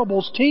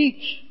parables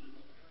teach.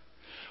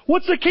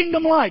 What's the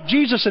kingdom like?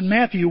 Jesus in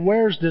Matthew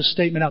wears this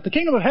statement out. The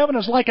kingdom of heaven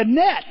is like a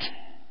net.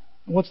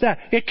 What's that?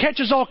 It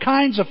catches all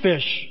kinds of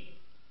fish.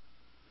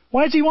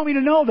 Why does He want me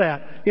to know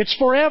that? It's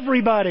for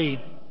everybody.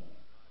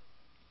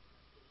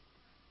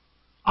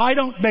 I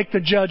don't make the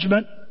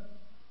judgment.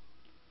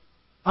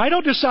 I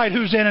don't decide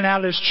who's in and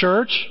out of this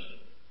church.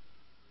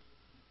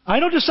 I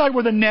don't decide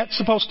where the net's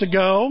supposed to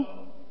go.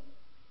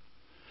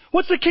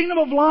 What's the kingdom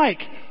of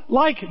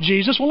like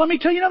Jesus? Well, let me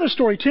tell you another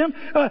story, Tim.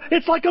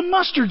 It's like a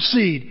mustard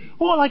seed.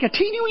 Oh, like a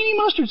teeny-weeny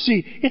mustard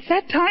seed. It's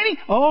that tiny?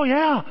 Oh,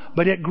 yeah.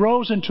 But it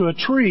grows into a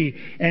tree,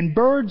 and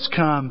birds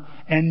come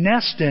and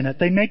nest in it.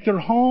 They make their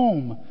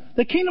home.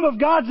 The kingdom of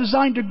God's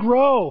designed to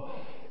grow.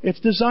 It's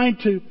designed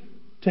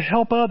to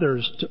help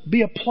others, to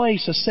be a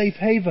place, a safe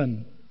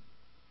haven.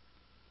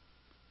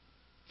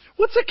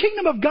 What's the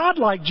kingdom of God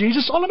like,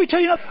 Jesus? Oh, let me tell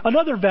you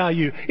another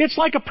value. It's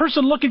like a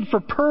person looking for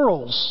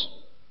pearls.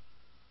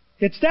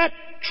 It's that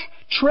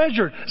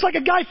treasure. It's like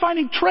a guy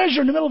finding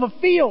treasure in the middle of a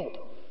field,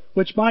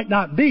 which might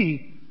not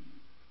be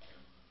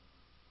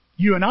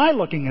you and I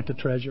looking at the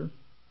treasure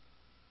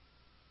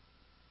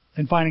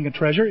and finding a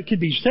treasure. It could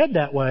be said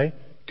that way.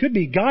 It could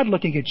be God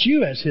looking at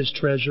you as His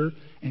treasure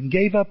and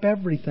gave up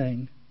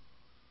everything.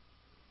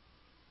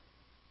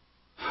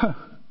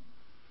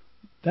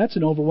 That's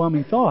an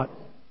overwhelming thought.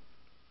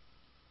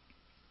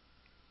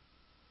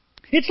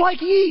 It's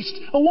like yeast.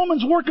 A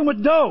woman's working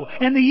with dough,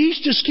 and the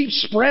yeast just keeps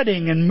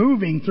spreading and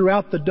moving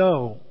throughout the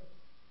dough.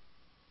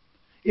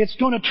 It's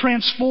going to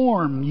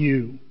transform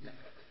you.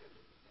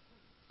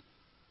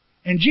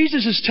 And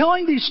Jesus is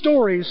telling these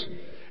stories,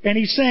 And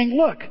He's saying,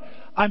 look,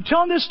 I'm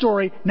telling this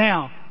story.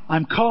 Now,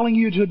 I'm calling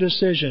you to a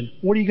decision.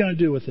 What are you going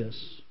to do with this?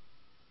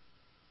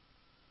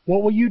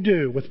 What will you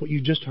do with what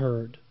you just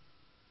heard?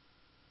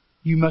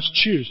 You must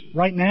choose.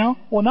 Right now?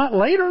 Well, not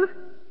later.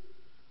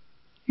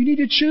 You need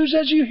to choose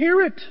as you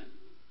hear it.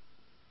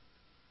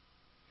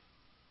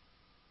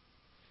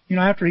 You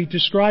know, after He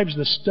describes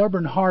the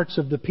stubborn hearts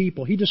of the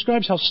people, He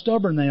describes how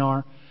stubborn they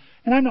are.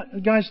 And I'm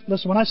not, guys,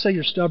 listen, when I say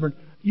you're stubborn,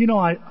 you know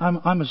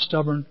I'm a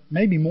stubborn,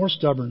 maybe more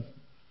stubborn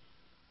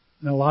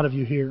than a lot of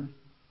you here.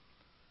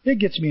 It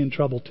gets me in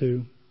trouble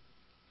too.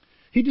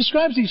 He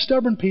describes these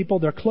stubborn people.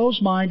 They're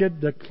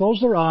closed-minded. They close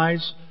their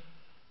eyes.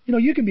 You know,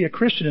 you can be a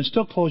Christian and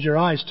still close your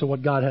eyes to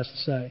what God has to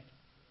say.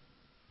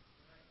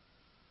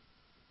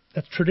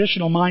 That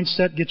traditional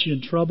mindset gets you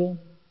in trouble.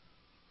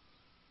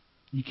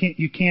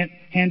 You can't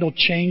handle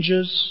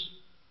changes.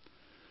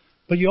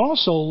 But you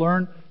also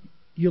learn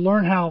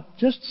how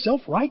just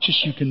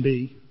self-righteous you can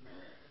be.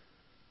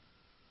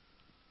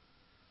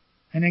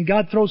 And then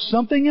God throws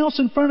something else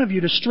in front of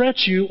you to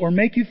stretch you or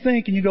make you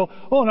think, and you go,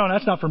 oh no,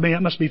 that's not for me.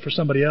 That must be for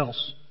somebody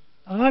else.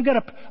 I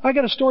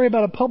got a story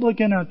about a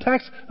publican,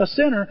 a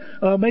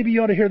sinner. Maybe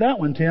you ought to hear that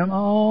one, Tim.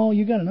 Oh,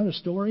 you got another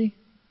story?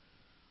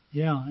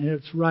 Yeah,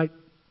 it's right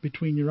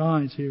between your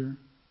eyes here.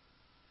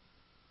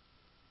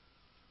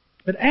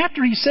 But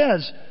after He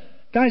says,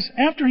 guys,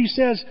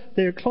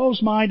 they're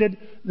closed-minded,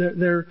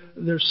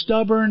 they're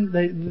stubborn,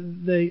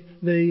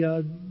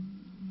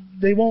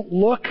 they won't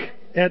look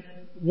at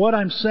what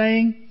I'm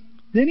saying.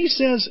 Then He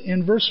says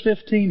in verse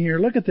 15 here,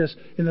 look at this.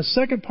 In the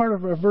second part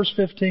of verse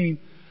 15,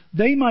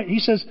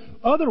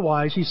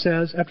 otherwise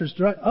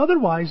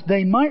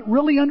they might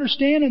really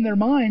understand in their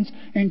minds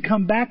and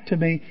come back to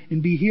me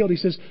and be healed. He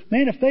says,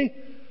 man,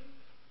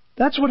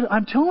 that's what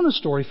I'm telling the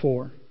story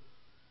for.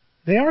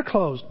 They are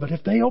closed, but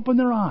if they open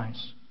their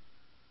eyes,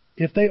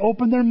 if they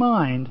open their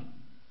mind,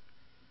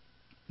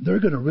 they're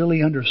going to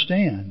really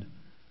understand.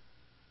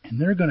 And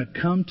they're going to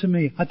come to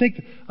me. I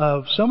think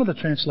some of the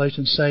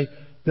translations say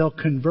they'll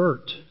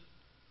convert.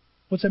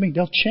 What's that mean?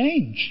 They'll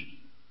change.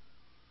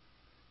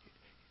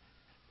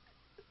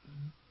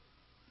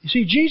 You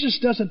see, Jesus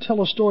doesn't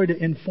tell a story to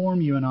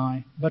inform you and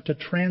I, but to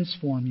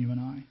transform you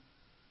and I.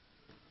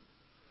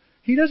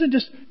 He doesn't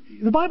just...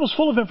 The Bible's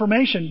full of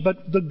information,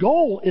 but the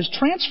goal is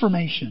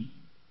transformation.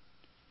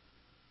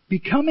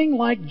 Becoming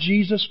like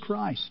Jesus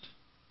Christ.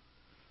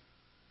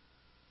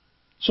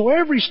 So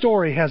every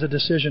story has a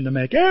decision to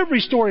make.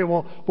 Every story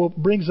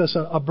brings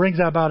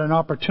about an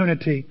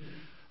opportunity.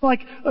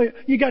 Like,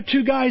 you got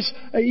two guys,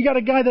 you got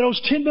a guy that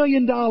owes $10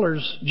 million.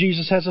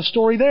 Jesus has a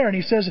story there, and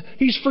He says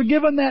he's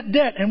forgiven that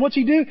debt. And what's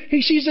he do?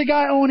 He sees a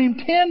guy owing him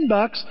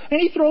 $10,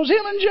 and he throws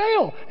him in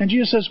jail. And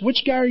Jesus says,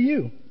 which guy are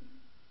you?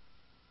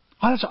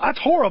 Oh, that's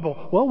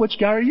horrible. Well, which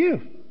guy are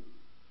you?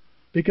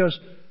 Because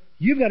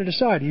you've got to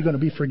decide, are you going to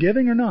be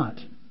forgiving or not?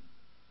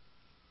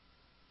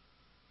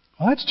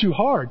 Well, that's too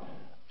hard.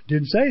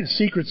 Didn't say the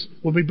secrets,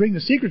 when we bring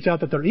the secrets out,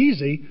 that they're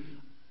easy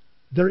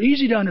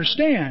to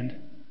understand.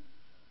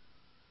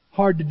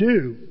 Hard to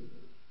do.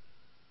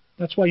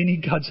 That's why you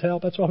need God's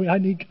help. That's why I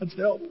need God's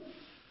help.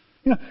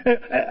 You know,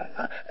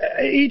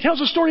 He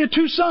tells a story of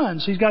two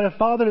sons. He's got a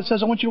father that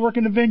says, I want you to work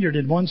in the vineyard.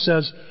 And one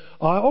says,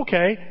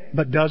 okay,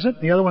 but doesn't.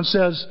 The other one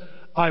says,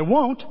 I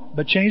won't,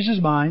 but changed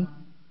his mind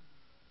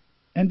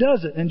and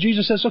does it. And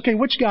Jesus says, okay,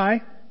 which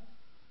guy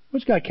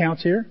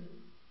counts here?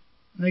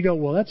 And they go,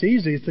 well, that's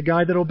easy. It's the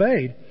guy that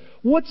obeyed.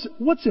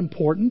 What's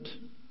important?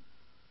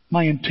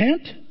 My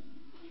intent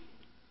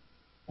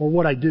or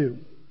what I do?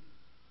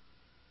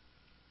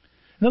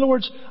 In other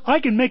words, I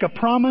can make a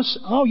promise.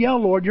 Oh, yeah,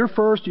 Lord, you're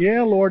first.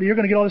 Yeah, Lord, you're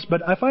going to get all this.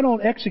 But if I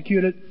don't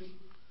execute it,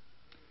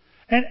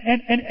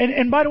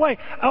 and by the way,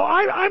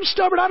 I'm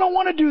stubborn. I don't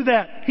want to do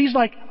that. He's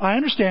like, I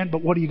understand,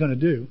 but what are you going to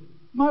do?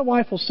 My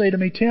wife will say to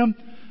me, Tim,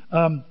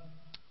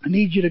 I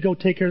need you to go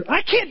take care of it.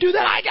 I can't do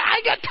that.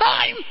 I got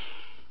time.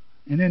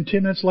 And then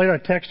 10 minutes later, I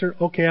text her,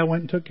 okay, I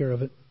went and took care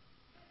of it.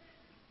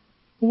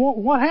 Well,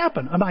 what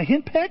happened? Am I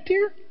henpecked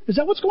here? Is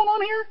that what's going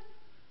on here?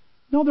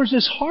 No, there's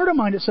this heart of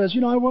mine that says,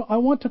 I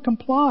want to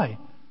comply.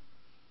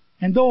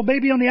 And though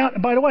maybe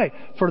by the way,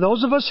 for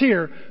those of us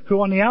here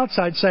who on the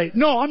outside say,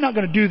 no, I'm not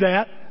going to do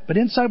that, but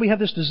inside we have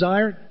this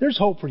desire, there's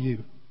hope for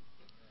you.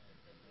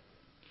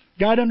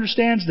 God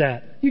understands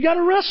that. You got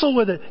to wrestle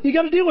with it. You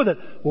got to deal with it.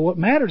 Well, what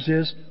matters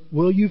is,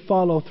 will you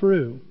follow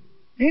through?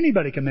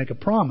 Anybody can make a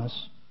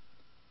promise.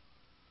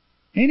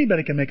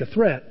 Anybody can make a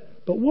threat.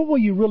 But what will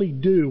you really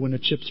do when the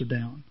chips are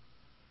down?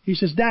 He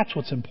says that's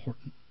what's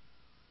important.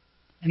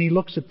 And He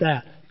looks at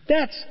that.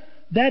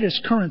 That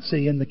is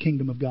currency in the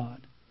kingdom of God.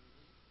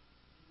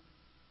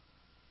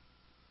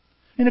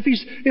 And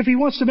if he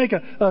wants to make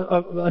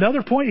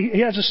another point, he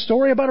has a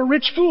story about a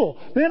rich fool.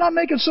 Man, I'm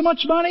making so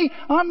much money.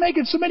 I'm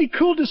making so many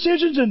cool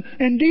decisions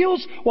and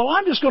deals. Well,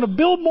 I'm just going to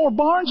build more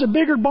barns and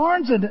bigger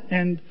barns.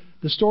 And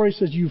the story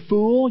says, you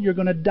fool, you're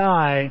going to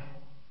die.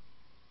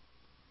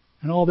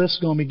 And all this is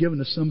going to be given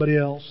to somebody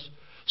else.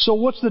 So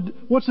what's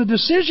the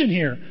decision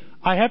here?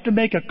 I have to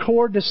make a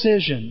core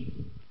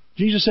decision.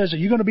 Jesus says, are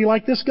you going to be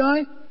like this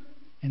guy?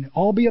 And it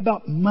all be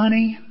about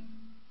money?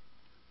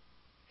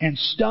 and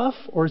stuff,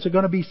 or is it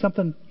going to be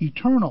something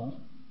eternal?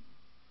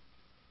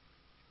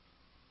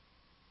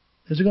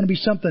 Is it going to be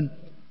something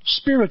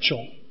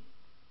spiritual?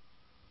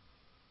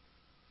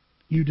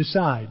 You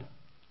decide.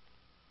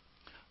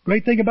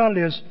 Great thing about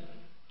it is,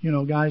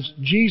 guys,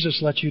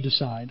 Jesus lets you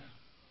decide.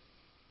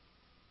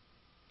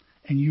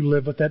 And you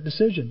live with that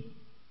decision.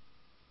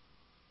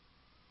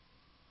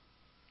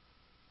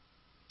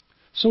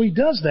 So He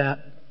does that.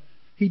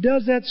 He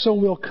does that so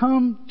we'll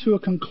come to a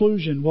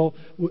conclusion.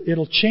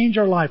 It'll change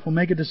our life. We'll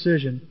make a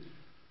decision.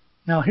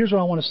 Now, here's what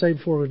I want to say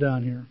before we're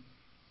done here.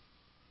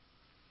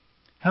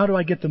 How do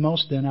I get the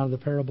most then out of the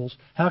parables?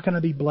 How can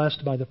I be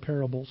blessed by the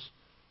parables?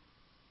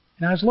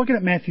 And I was looking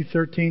at Matthew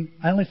 13.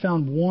 I only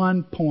found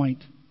one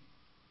point.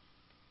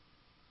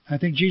 I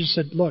think Jesus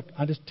said, look,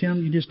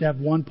 Tim, you just have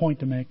one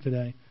point to make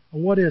today.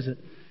 Well, what is it?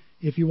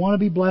 If you want to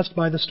be blessed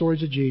by the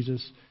stories of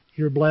Jesus,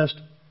 you're blessed.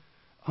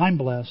 I'm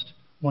blessed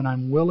when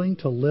I'm willing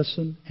to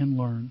listen and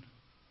learn.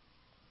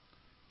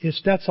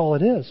 That's all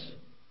it is.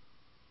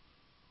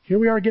 Here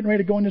we are getting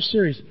ready to go into this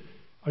series.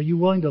 Are you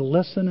willing to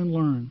listen and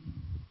learn?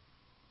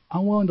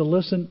 I'm willing to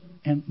listen.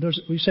 And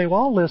we say,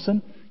 well, I'll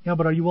listen. Yeah,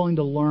 but are you willing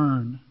to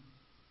learn?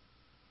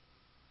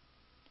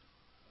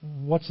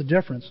 What's the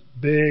difference?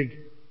 Big.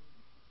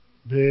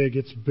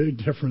 It's a big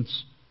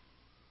difference.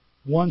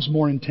 One's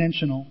more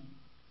intentional.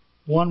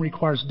 One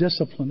requires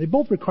discipline. They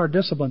both require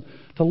discipline.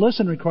 To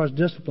listen requires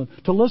discipline.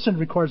 To listen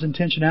requires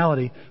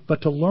intentionality.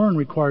 But to learn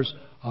requires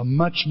a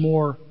much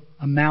more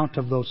amount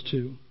of those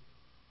two.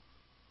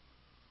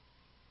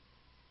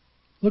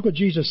 Look what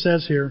Jesus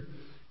says here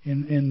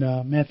in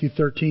Matthew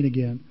 13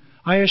 again.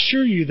 I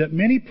assure you that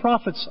many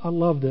prophets, I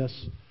love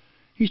this.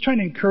 He's trying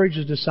to encourage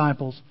His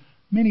disciples.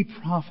 Many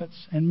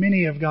prophets and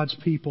many of God's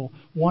people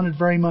wanted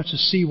very much to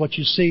see what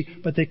you see,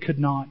 but they could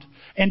not.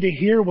 And to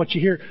hear what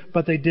you hear,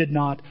 but they did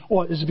not.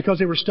 Oh, is it because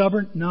they were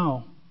stubborn?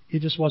 No.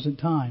 It just wasn't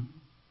time.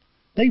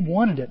 They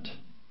wanted it.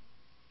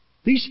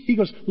 He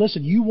goes,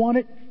 listen, you want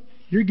it?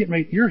 You're getting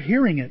ready. You're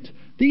hearing it.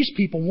 These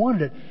people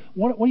wanted it.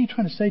 What are you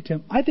trying to say to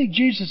him? I think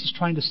Jesus is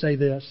trying to say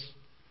this.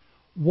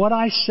 What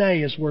I say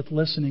is worth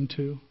listening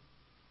to.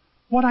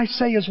 What I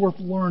say is worth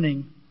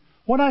learning.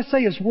 What I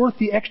say is worth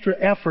the extra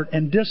effort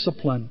and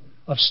discipline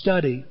of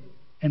study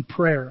and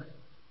prayer.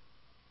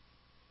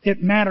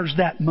 It matters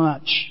that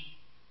much.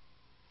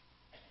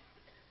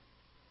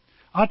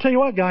 I'll tell you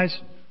what, guys.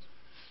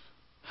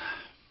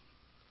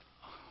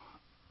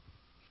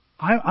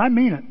 I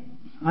mean it.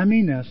 I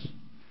mean this.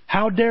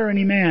 How dare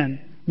any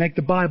man make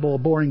the Bible a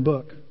boring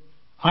book?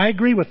 I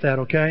agree with that,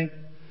 okay?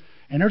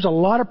 And there's a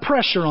lot of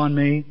pressure on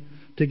me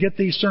to get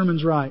these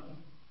sermons right.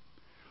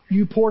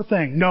 You poor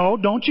thing. No,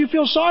 don't you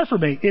feel sorry for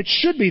me. It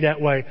should be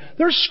that way.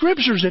 There's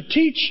scriptures that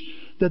teach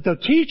that the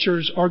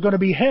teachers are going to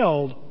be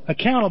held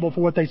accountable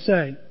for what they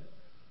say.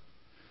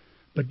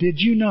 But did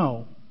you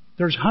know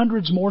there's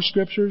hundreds more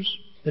scriptures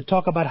that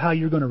talk about how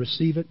you're going to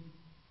receive it?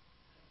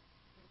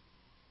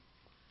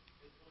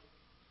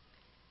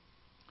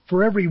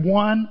 For every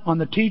one on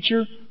the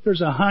teacher,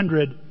 there's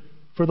 100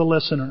 for the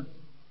listener.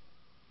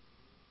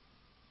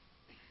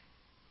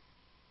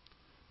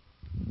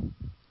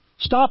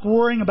 Stop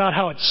worrying about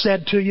how it's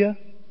said to you.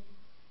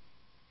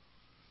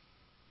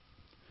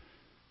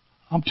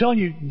 I'm telling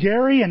you,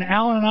 Gary and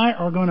Alan and I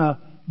are going to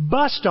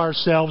bust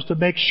ourselves to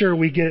make sure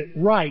we get it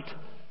right.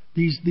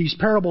 These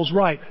parables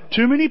right.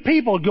 Too many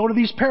people go to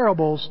these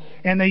parables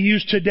and they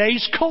use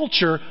today's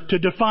culture to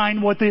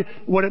define what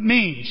it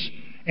means.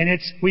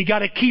 And we got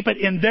to keep it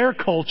in their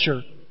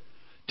culture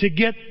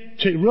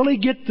to really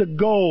get the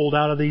gold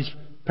out of these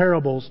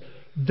parables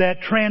that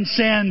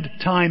transcend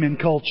time and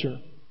culture.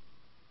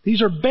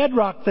 These are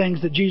bedrock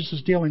things that Jesus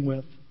is dealing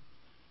with.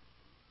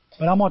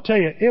 But I'm going to tell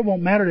you, it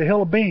won't matter to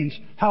Hill of Beans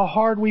how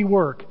hard we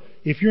work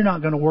if you're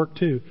not going to work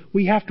too.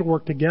 We have to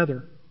work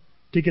together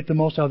to get the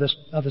most out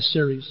of this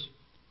series.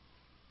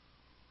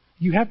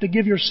 You have to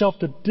give yourself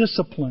the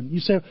discipline. You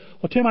say,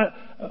 well, Tim,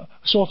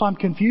 so if I'm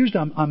confused,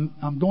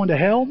 I'm going to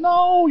hell?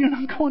 No, you're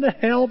not going to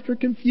hell if you're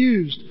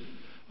confused.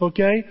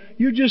 Okay?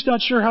 You're just not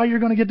sure how you're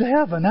going to get to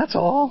heaven. That's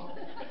all.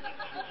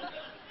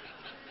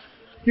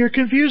 You're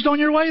confused on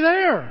your way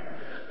there.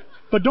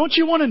 But don't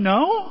you want to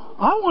know?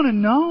 I want to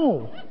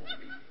know.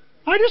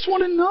 I just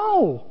want to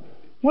know.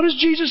 What does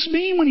Jesus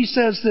mean when He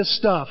says this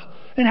stuff?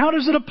 And how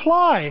does it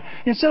apply?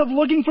 Instead of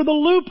looking for the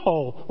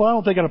loophole. Well, I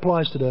don't think it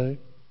applies today.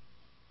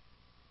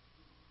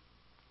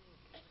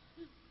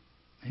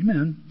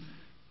 Amen.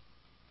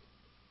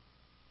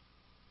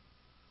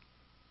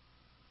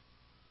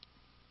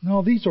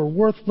 No, these are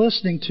worth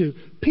listening to.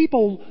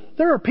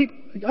 There are people,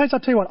 guys, I'll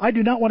tell you what, I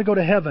do not want to go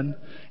to heaven,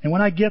 and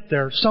when I get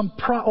there, some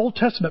Old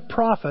Testament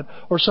prophet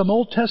or some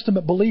Old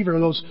Testament believer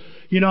goes,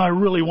 I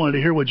really wanted to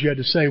hear what you had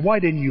to say. Why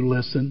didn't you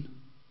listen?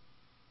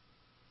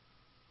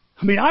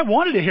 I mean, I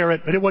wanted to hear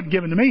it, but it wasn't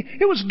given to me.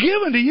 It was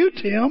given to you,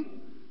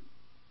 Tim.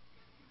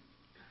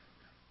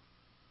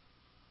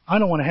 I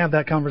don't want to have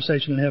that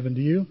conversation in heaven,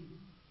 do you?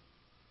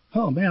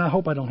 Oh, man, I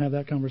hope I don't have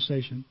that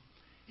conversation.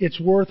 It's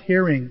worth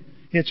hearing.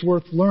 It's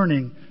worth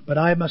learning, but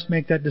I must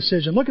make that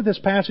decision. Look at this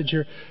passage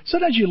here.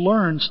 Sometimes you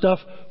learn stuff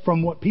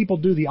from what people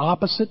do the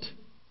opposite.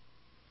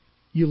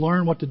 You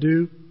learn what to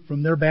do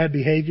from their bad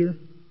behavior.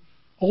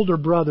 Older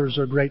brothers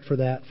are great for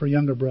that, for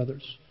younger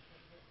brothers.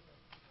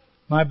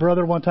 My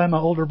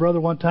older brother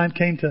one time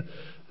came to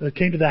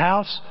the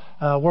house,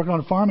 working on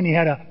a farm, and he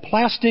had a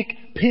plastic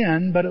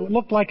pen, but it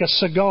looked like a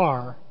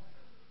cigar.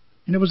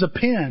 And it was a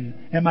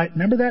pen.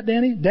 Remember that,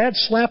 Danny? Dad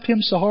slapped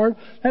him so hard,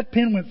 that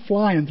pen went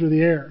flying through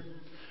the air.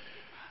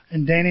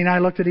 And Danny and I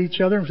looked at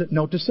each other and said,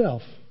 note to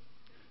self,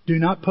 do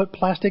not put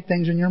plastic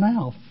things in your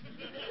mouth.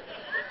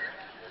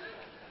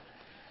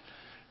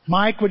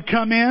 Mike would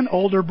come in,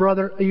 older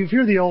brother. If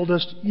you're the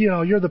oldest,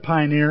 you're the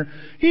pioneer.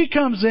 He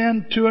comes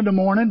in 2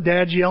 a.m,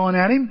 Dad's yelling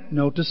at him,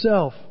 note to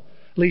self.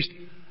 At least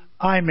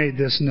I made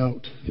this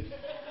note.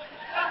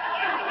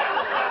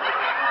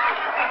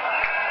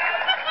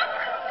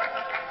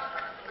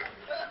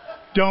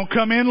 Don't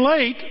come in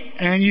late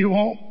and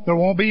there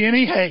won't be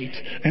any hate.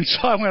 And so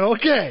I went,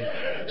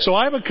 okay. So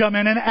I would come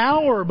in an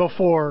hour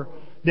before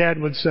Dad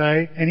would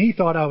say, and he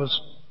thought I was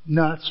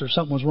nuts or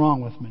something was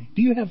wrong with me.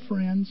 Do you have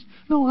friends?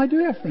 No, I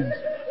do have friends.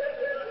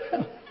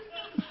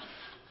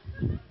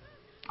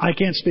 I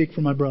can't speak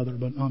for my brother,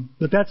 but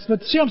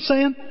see what I'm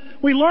saying?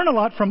 We learn a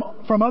lot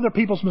from other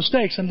people's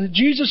mistakes, and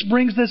Jesus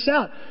brings this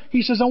out.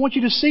 He says, I want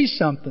you to see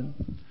something.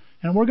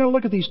 And we're going to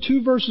look at these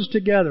 2 verses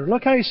together.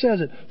 Look how he says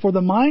it. For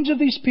the minds of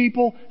these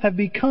people have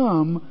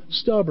become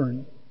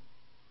stubborn.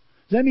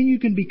 Does that mean you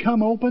can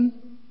become open?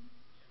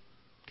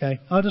 Okay,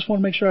 I just want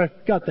to make sure I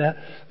got that.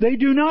 They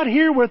do not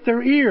hear with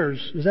their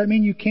ears. Does that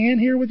mean you can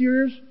hear with your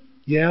ears?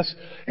 Yes.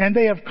 And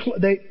they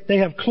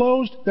have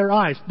closed their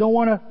eyes. Don't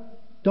want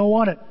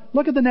it.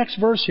 Look at the next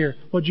verse here,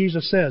 what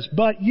Jesus says.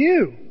 But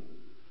you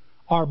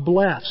are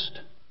blessed.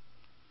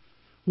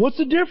 What's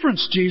the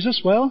difference,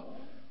 Jesus? Well,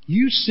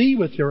 you see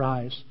with your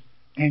eyes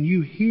and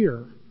you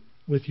hear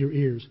with your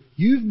ears.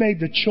 You've made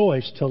the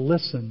choice to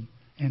listen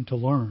and to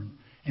learn.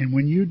 And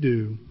when you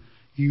do,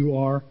 you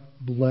are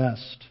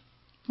blessed.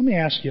 Let me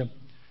ask you,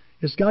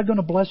 is God going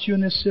to bless you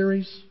in this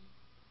series?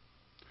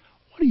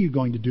 What are you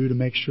going to do to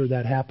make sure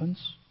that happens?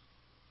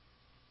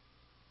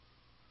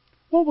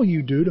 What will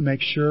you do to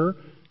make sure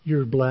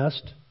you're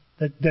blessed,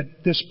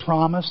 that this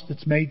promise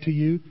that's made to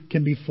you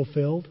can be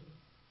fulfilled?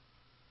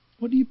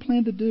 What do you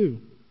plan to do?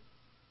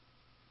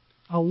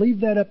 I'll leave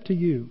that up to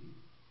you.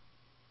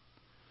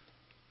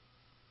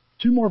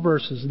 2 more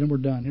verses and then we're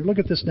done. Here, look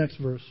at this next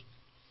verse.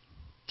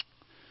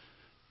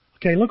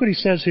 Okay, look what he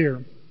says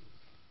here.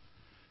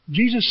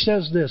 Jesus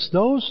says this,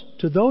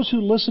 to those who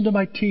listen to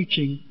my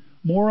teaching,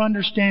 more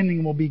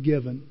understanding will be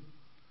given,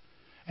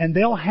 and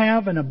they'll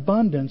have an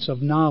abundance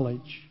of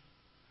knowledge.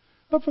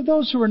 But for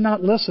those who are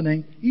not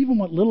listening, even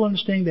what little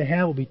understanding they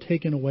have will be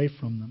taken away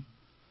from them.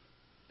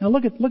 Now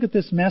look at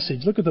this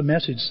message. Look what the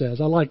message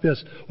says. I like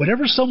this.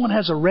 Whenever someone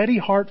has a ready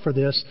heart for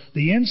this,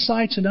 the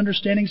insights and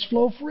understandings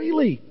flow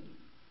freely.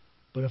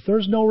 But if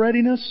there's no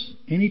readiness,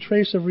 any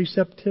trace of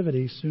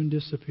receptivity soon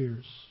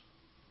disappears.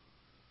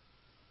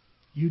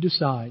 You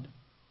decide.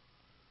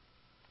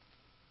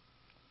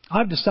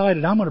 I've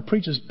decided I'm going to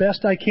preach as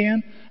best I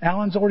can.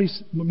 Alan's already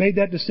made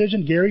that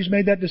decision. Gary's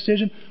made that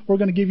decision. We're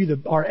going to give you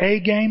our A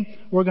game.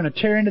 We're going to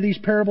tear into these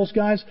parables,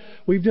 guys.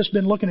 We've just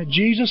been looking at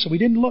Jesus. We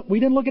didn't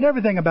look at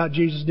everything about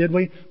Jesus, did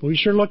we? But we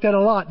sure looked at a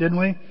lot, didn't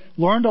we?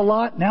 Learned a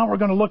lot. Now we're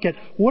going to look at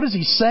what is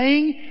he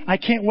saying. I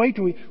can't wait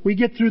till we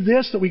get through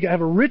this, that we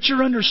have a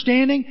richer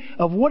understanding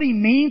of what he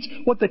means,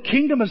 what the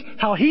kingdom is,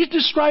 how he's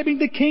describing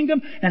the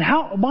kingdom, and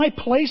how my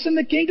place in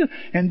the kingdom.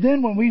 And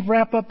then when we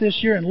wrap up this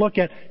year and look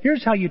at,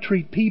 here's how you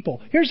treat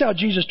people. Here's how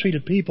Jesus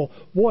treated people.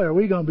 Boy, are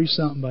we going to be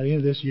something by the end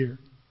of this year.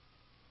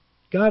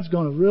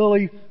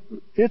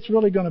 It's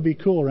really going to be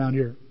cool around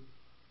here.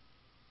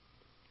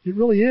 It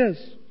really is.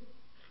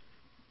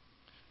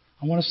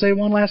 I want to say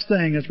one last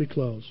thing as we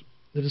close.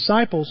 The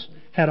disciples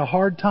had a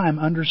hard time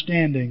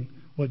understanding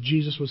what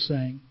Jesus was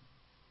saying.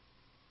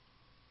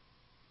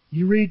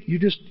 You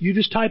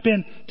just type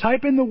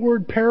in the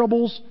word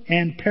parables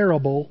and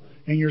parable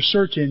in your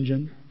search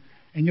engine,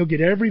 and you'll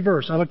get every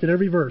verse. I looked at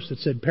every verse that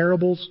said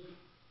parables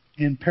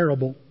and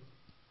parable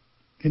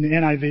in the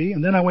NIV,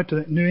 and then I went to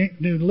the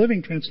New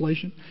Living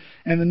Translation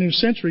and the New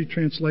Century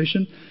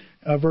Translation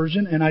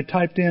version, and I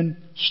typed in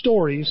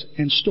stories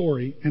and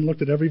story and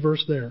looked at every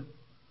verse there.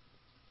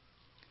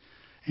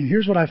 And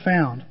here's what I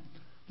found.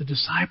 The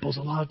disciples,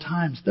 a lot of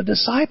times, the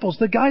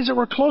guys that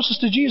were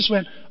closest to Jesus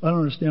went, I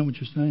don't understand what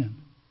you're saying.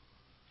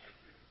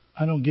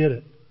 I don't get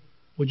it.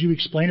 Would you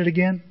explain it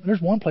again?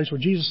 There's one place where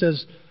Jesus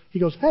says,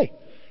 he goes, hey,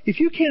 if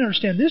you can't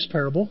understand this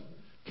parable,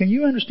 can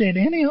you understand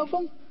any of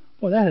them?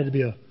 Well, that had to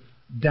be a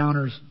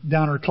downer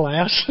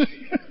class.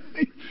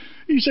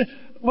 He said,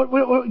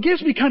 what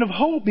gives me kind of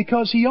hope,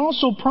 because he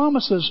also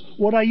promises,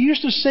 what I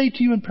used to say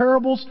to you in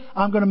parables,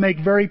 I'm going to make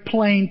very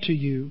plain to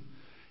you.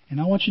 And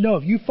I want you to know,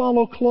 if you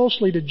follow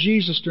closely to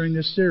Jesus during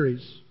this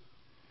series,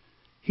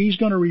 he's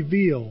going to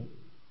reveal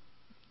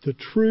the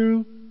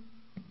true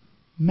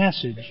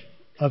message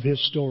of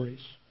his stories.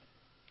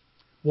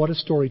 What a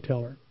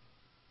storyteller.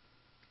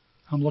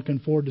 I'm looking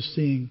forward to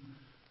seeing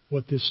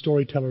what this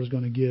storyteller is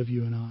going to give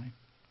you and I.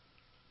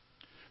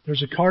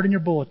 There's a card in your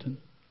bulletin.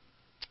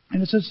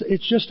 And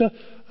it's just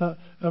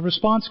a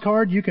response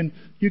card. You can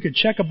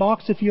check a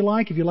box if you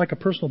like a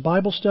personal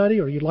Bible study,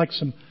 or you'd like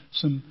some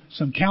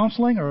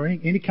counseling, or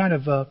any kind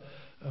of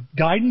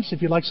guidance.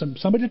 If you'd like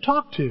somebody to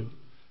talk to,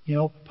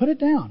 put it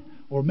down.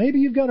 Or maybe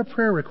you've got a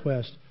prayer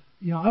request.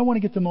 I want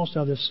to get the most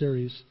out of this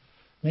series.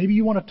 Maybe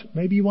you want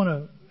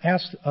to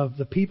ask of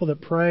the people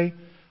that pray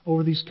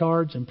over these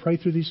cards and pray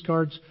through these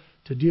cards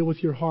to deal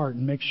with your heart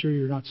and make sure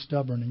you're not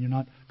stubborn and you're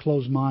not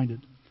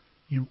closed-minded.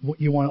 You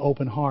want an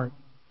open heart.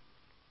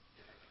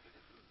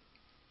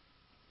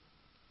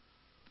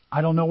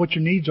 I don't know what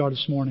your needs are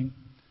this morning.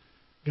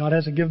 God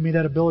hasn't given me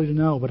that ability to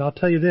know. But I'll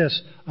tell you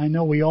this. I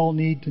know we all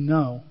need to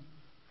know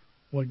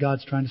what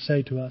God's trying to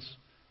say to us.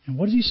 And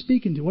what is He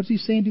speaking to? What is He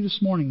saying to you this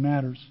morning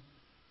matters.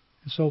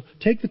 And so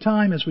take the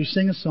time as we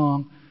sing a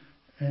song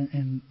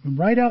and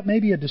write out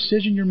maybe a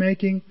decision you're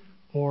making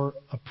or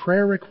a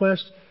prayer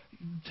request.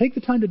 Take the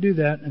time to do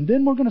that. And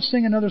then we're going to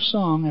sing another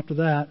song after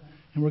that.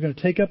 And we're going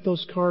to take up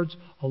those cards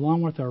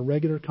along with our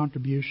regular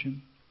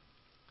contribution.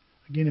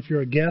 Again, if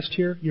you're a guest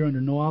here, you're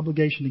under no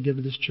obligation to give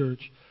to this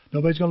church.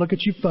 Nobody's going to look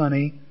at you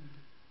funny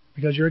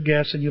because you're a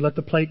guest and you let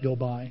the plate go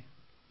by.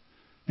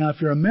 Now,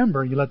 if you're a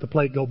member and you let the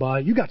plate go by,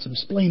 you got some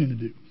explaining to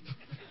do.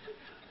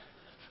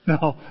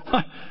 Now,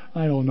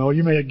 I don't know.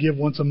 You may give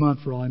once a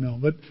month for all I know.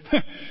 But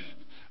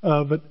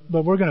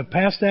we're going to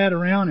pass that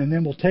around, and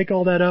then we'll take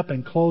all that up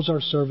and close our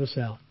service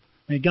out.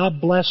 May God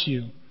bless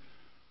you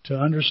to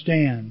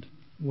understand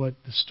what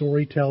the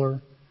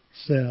storyteller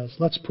says.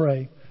 Let's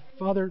pray.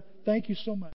 Father, thank you so much.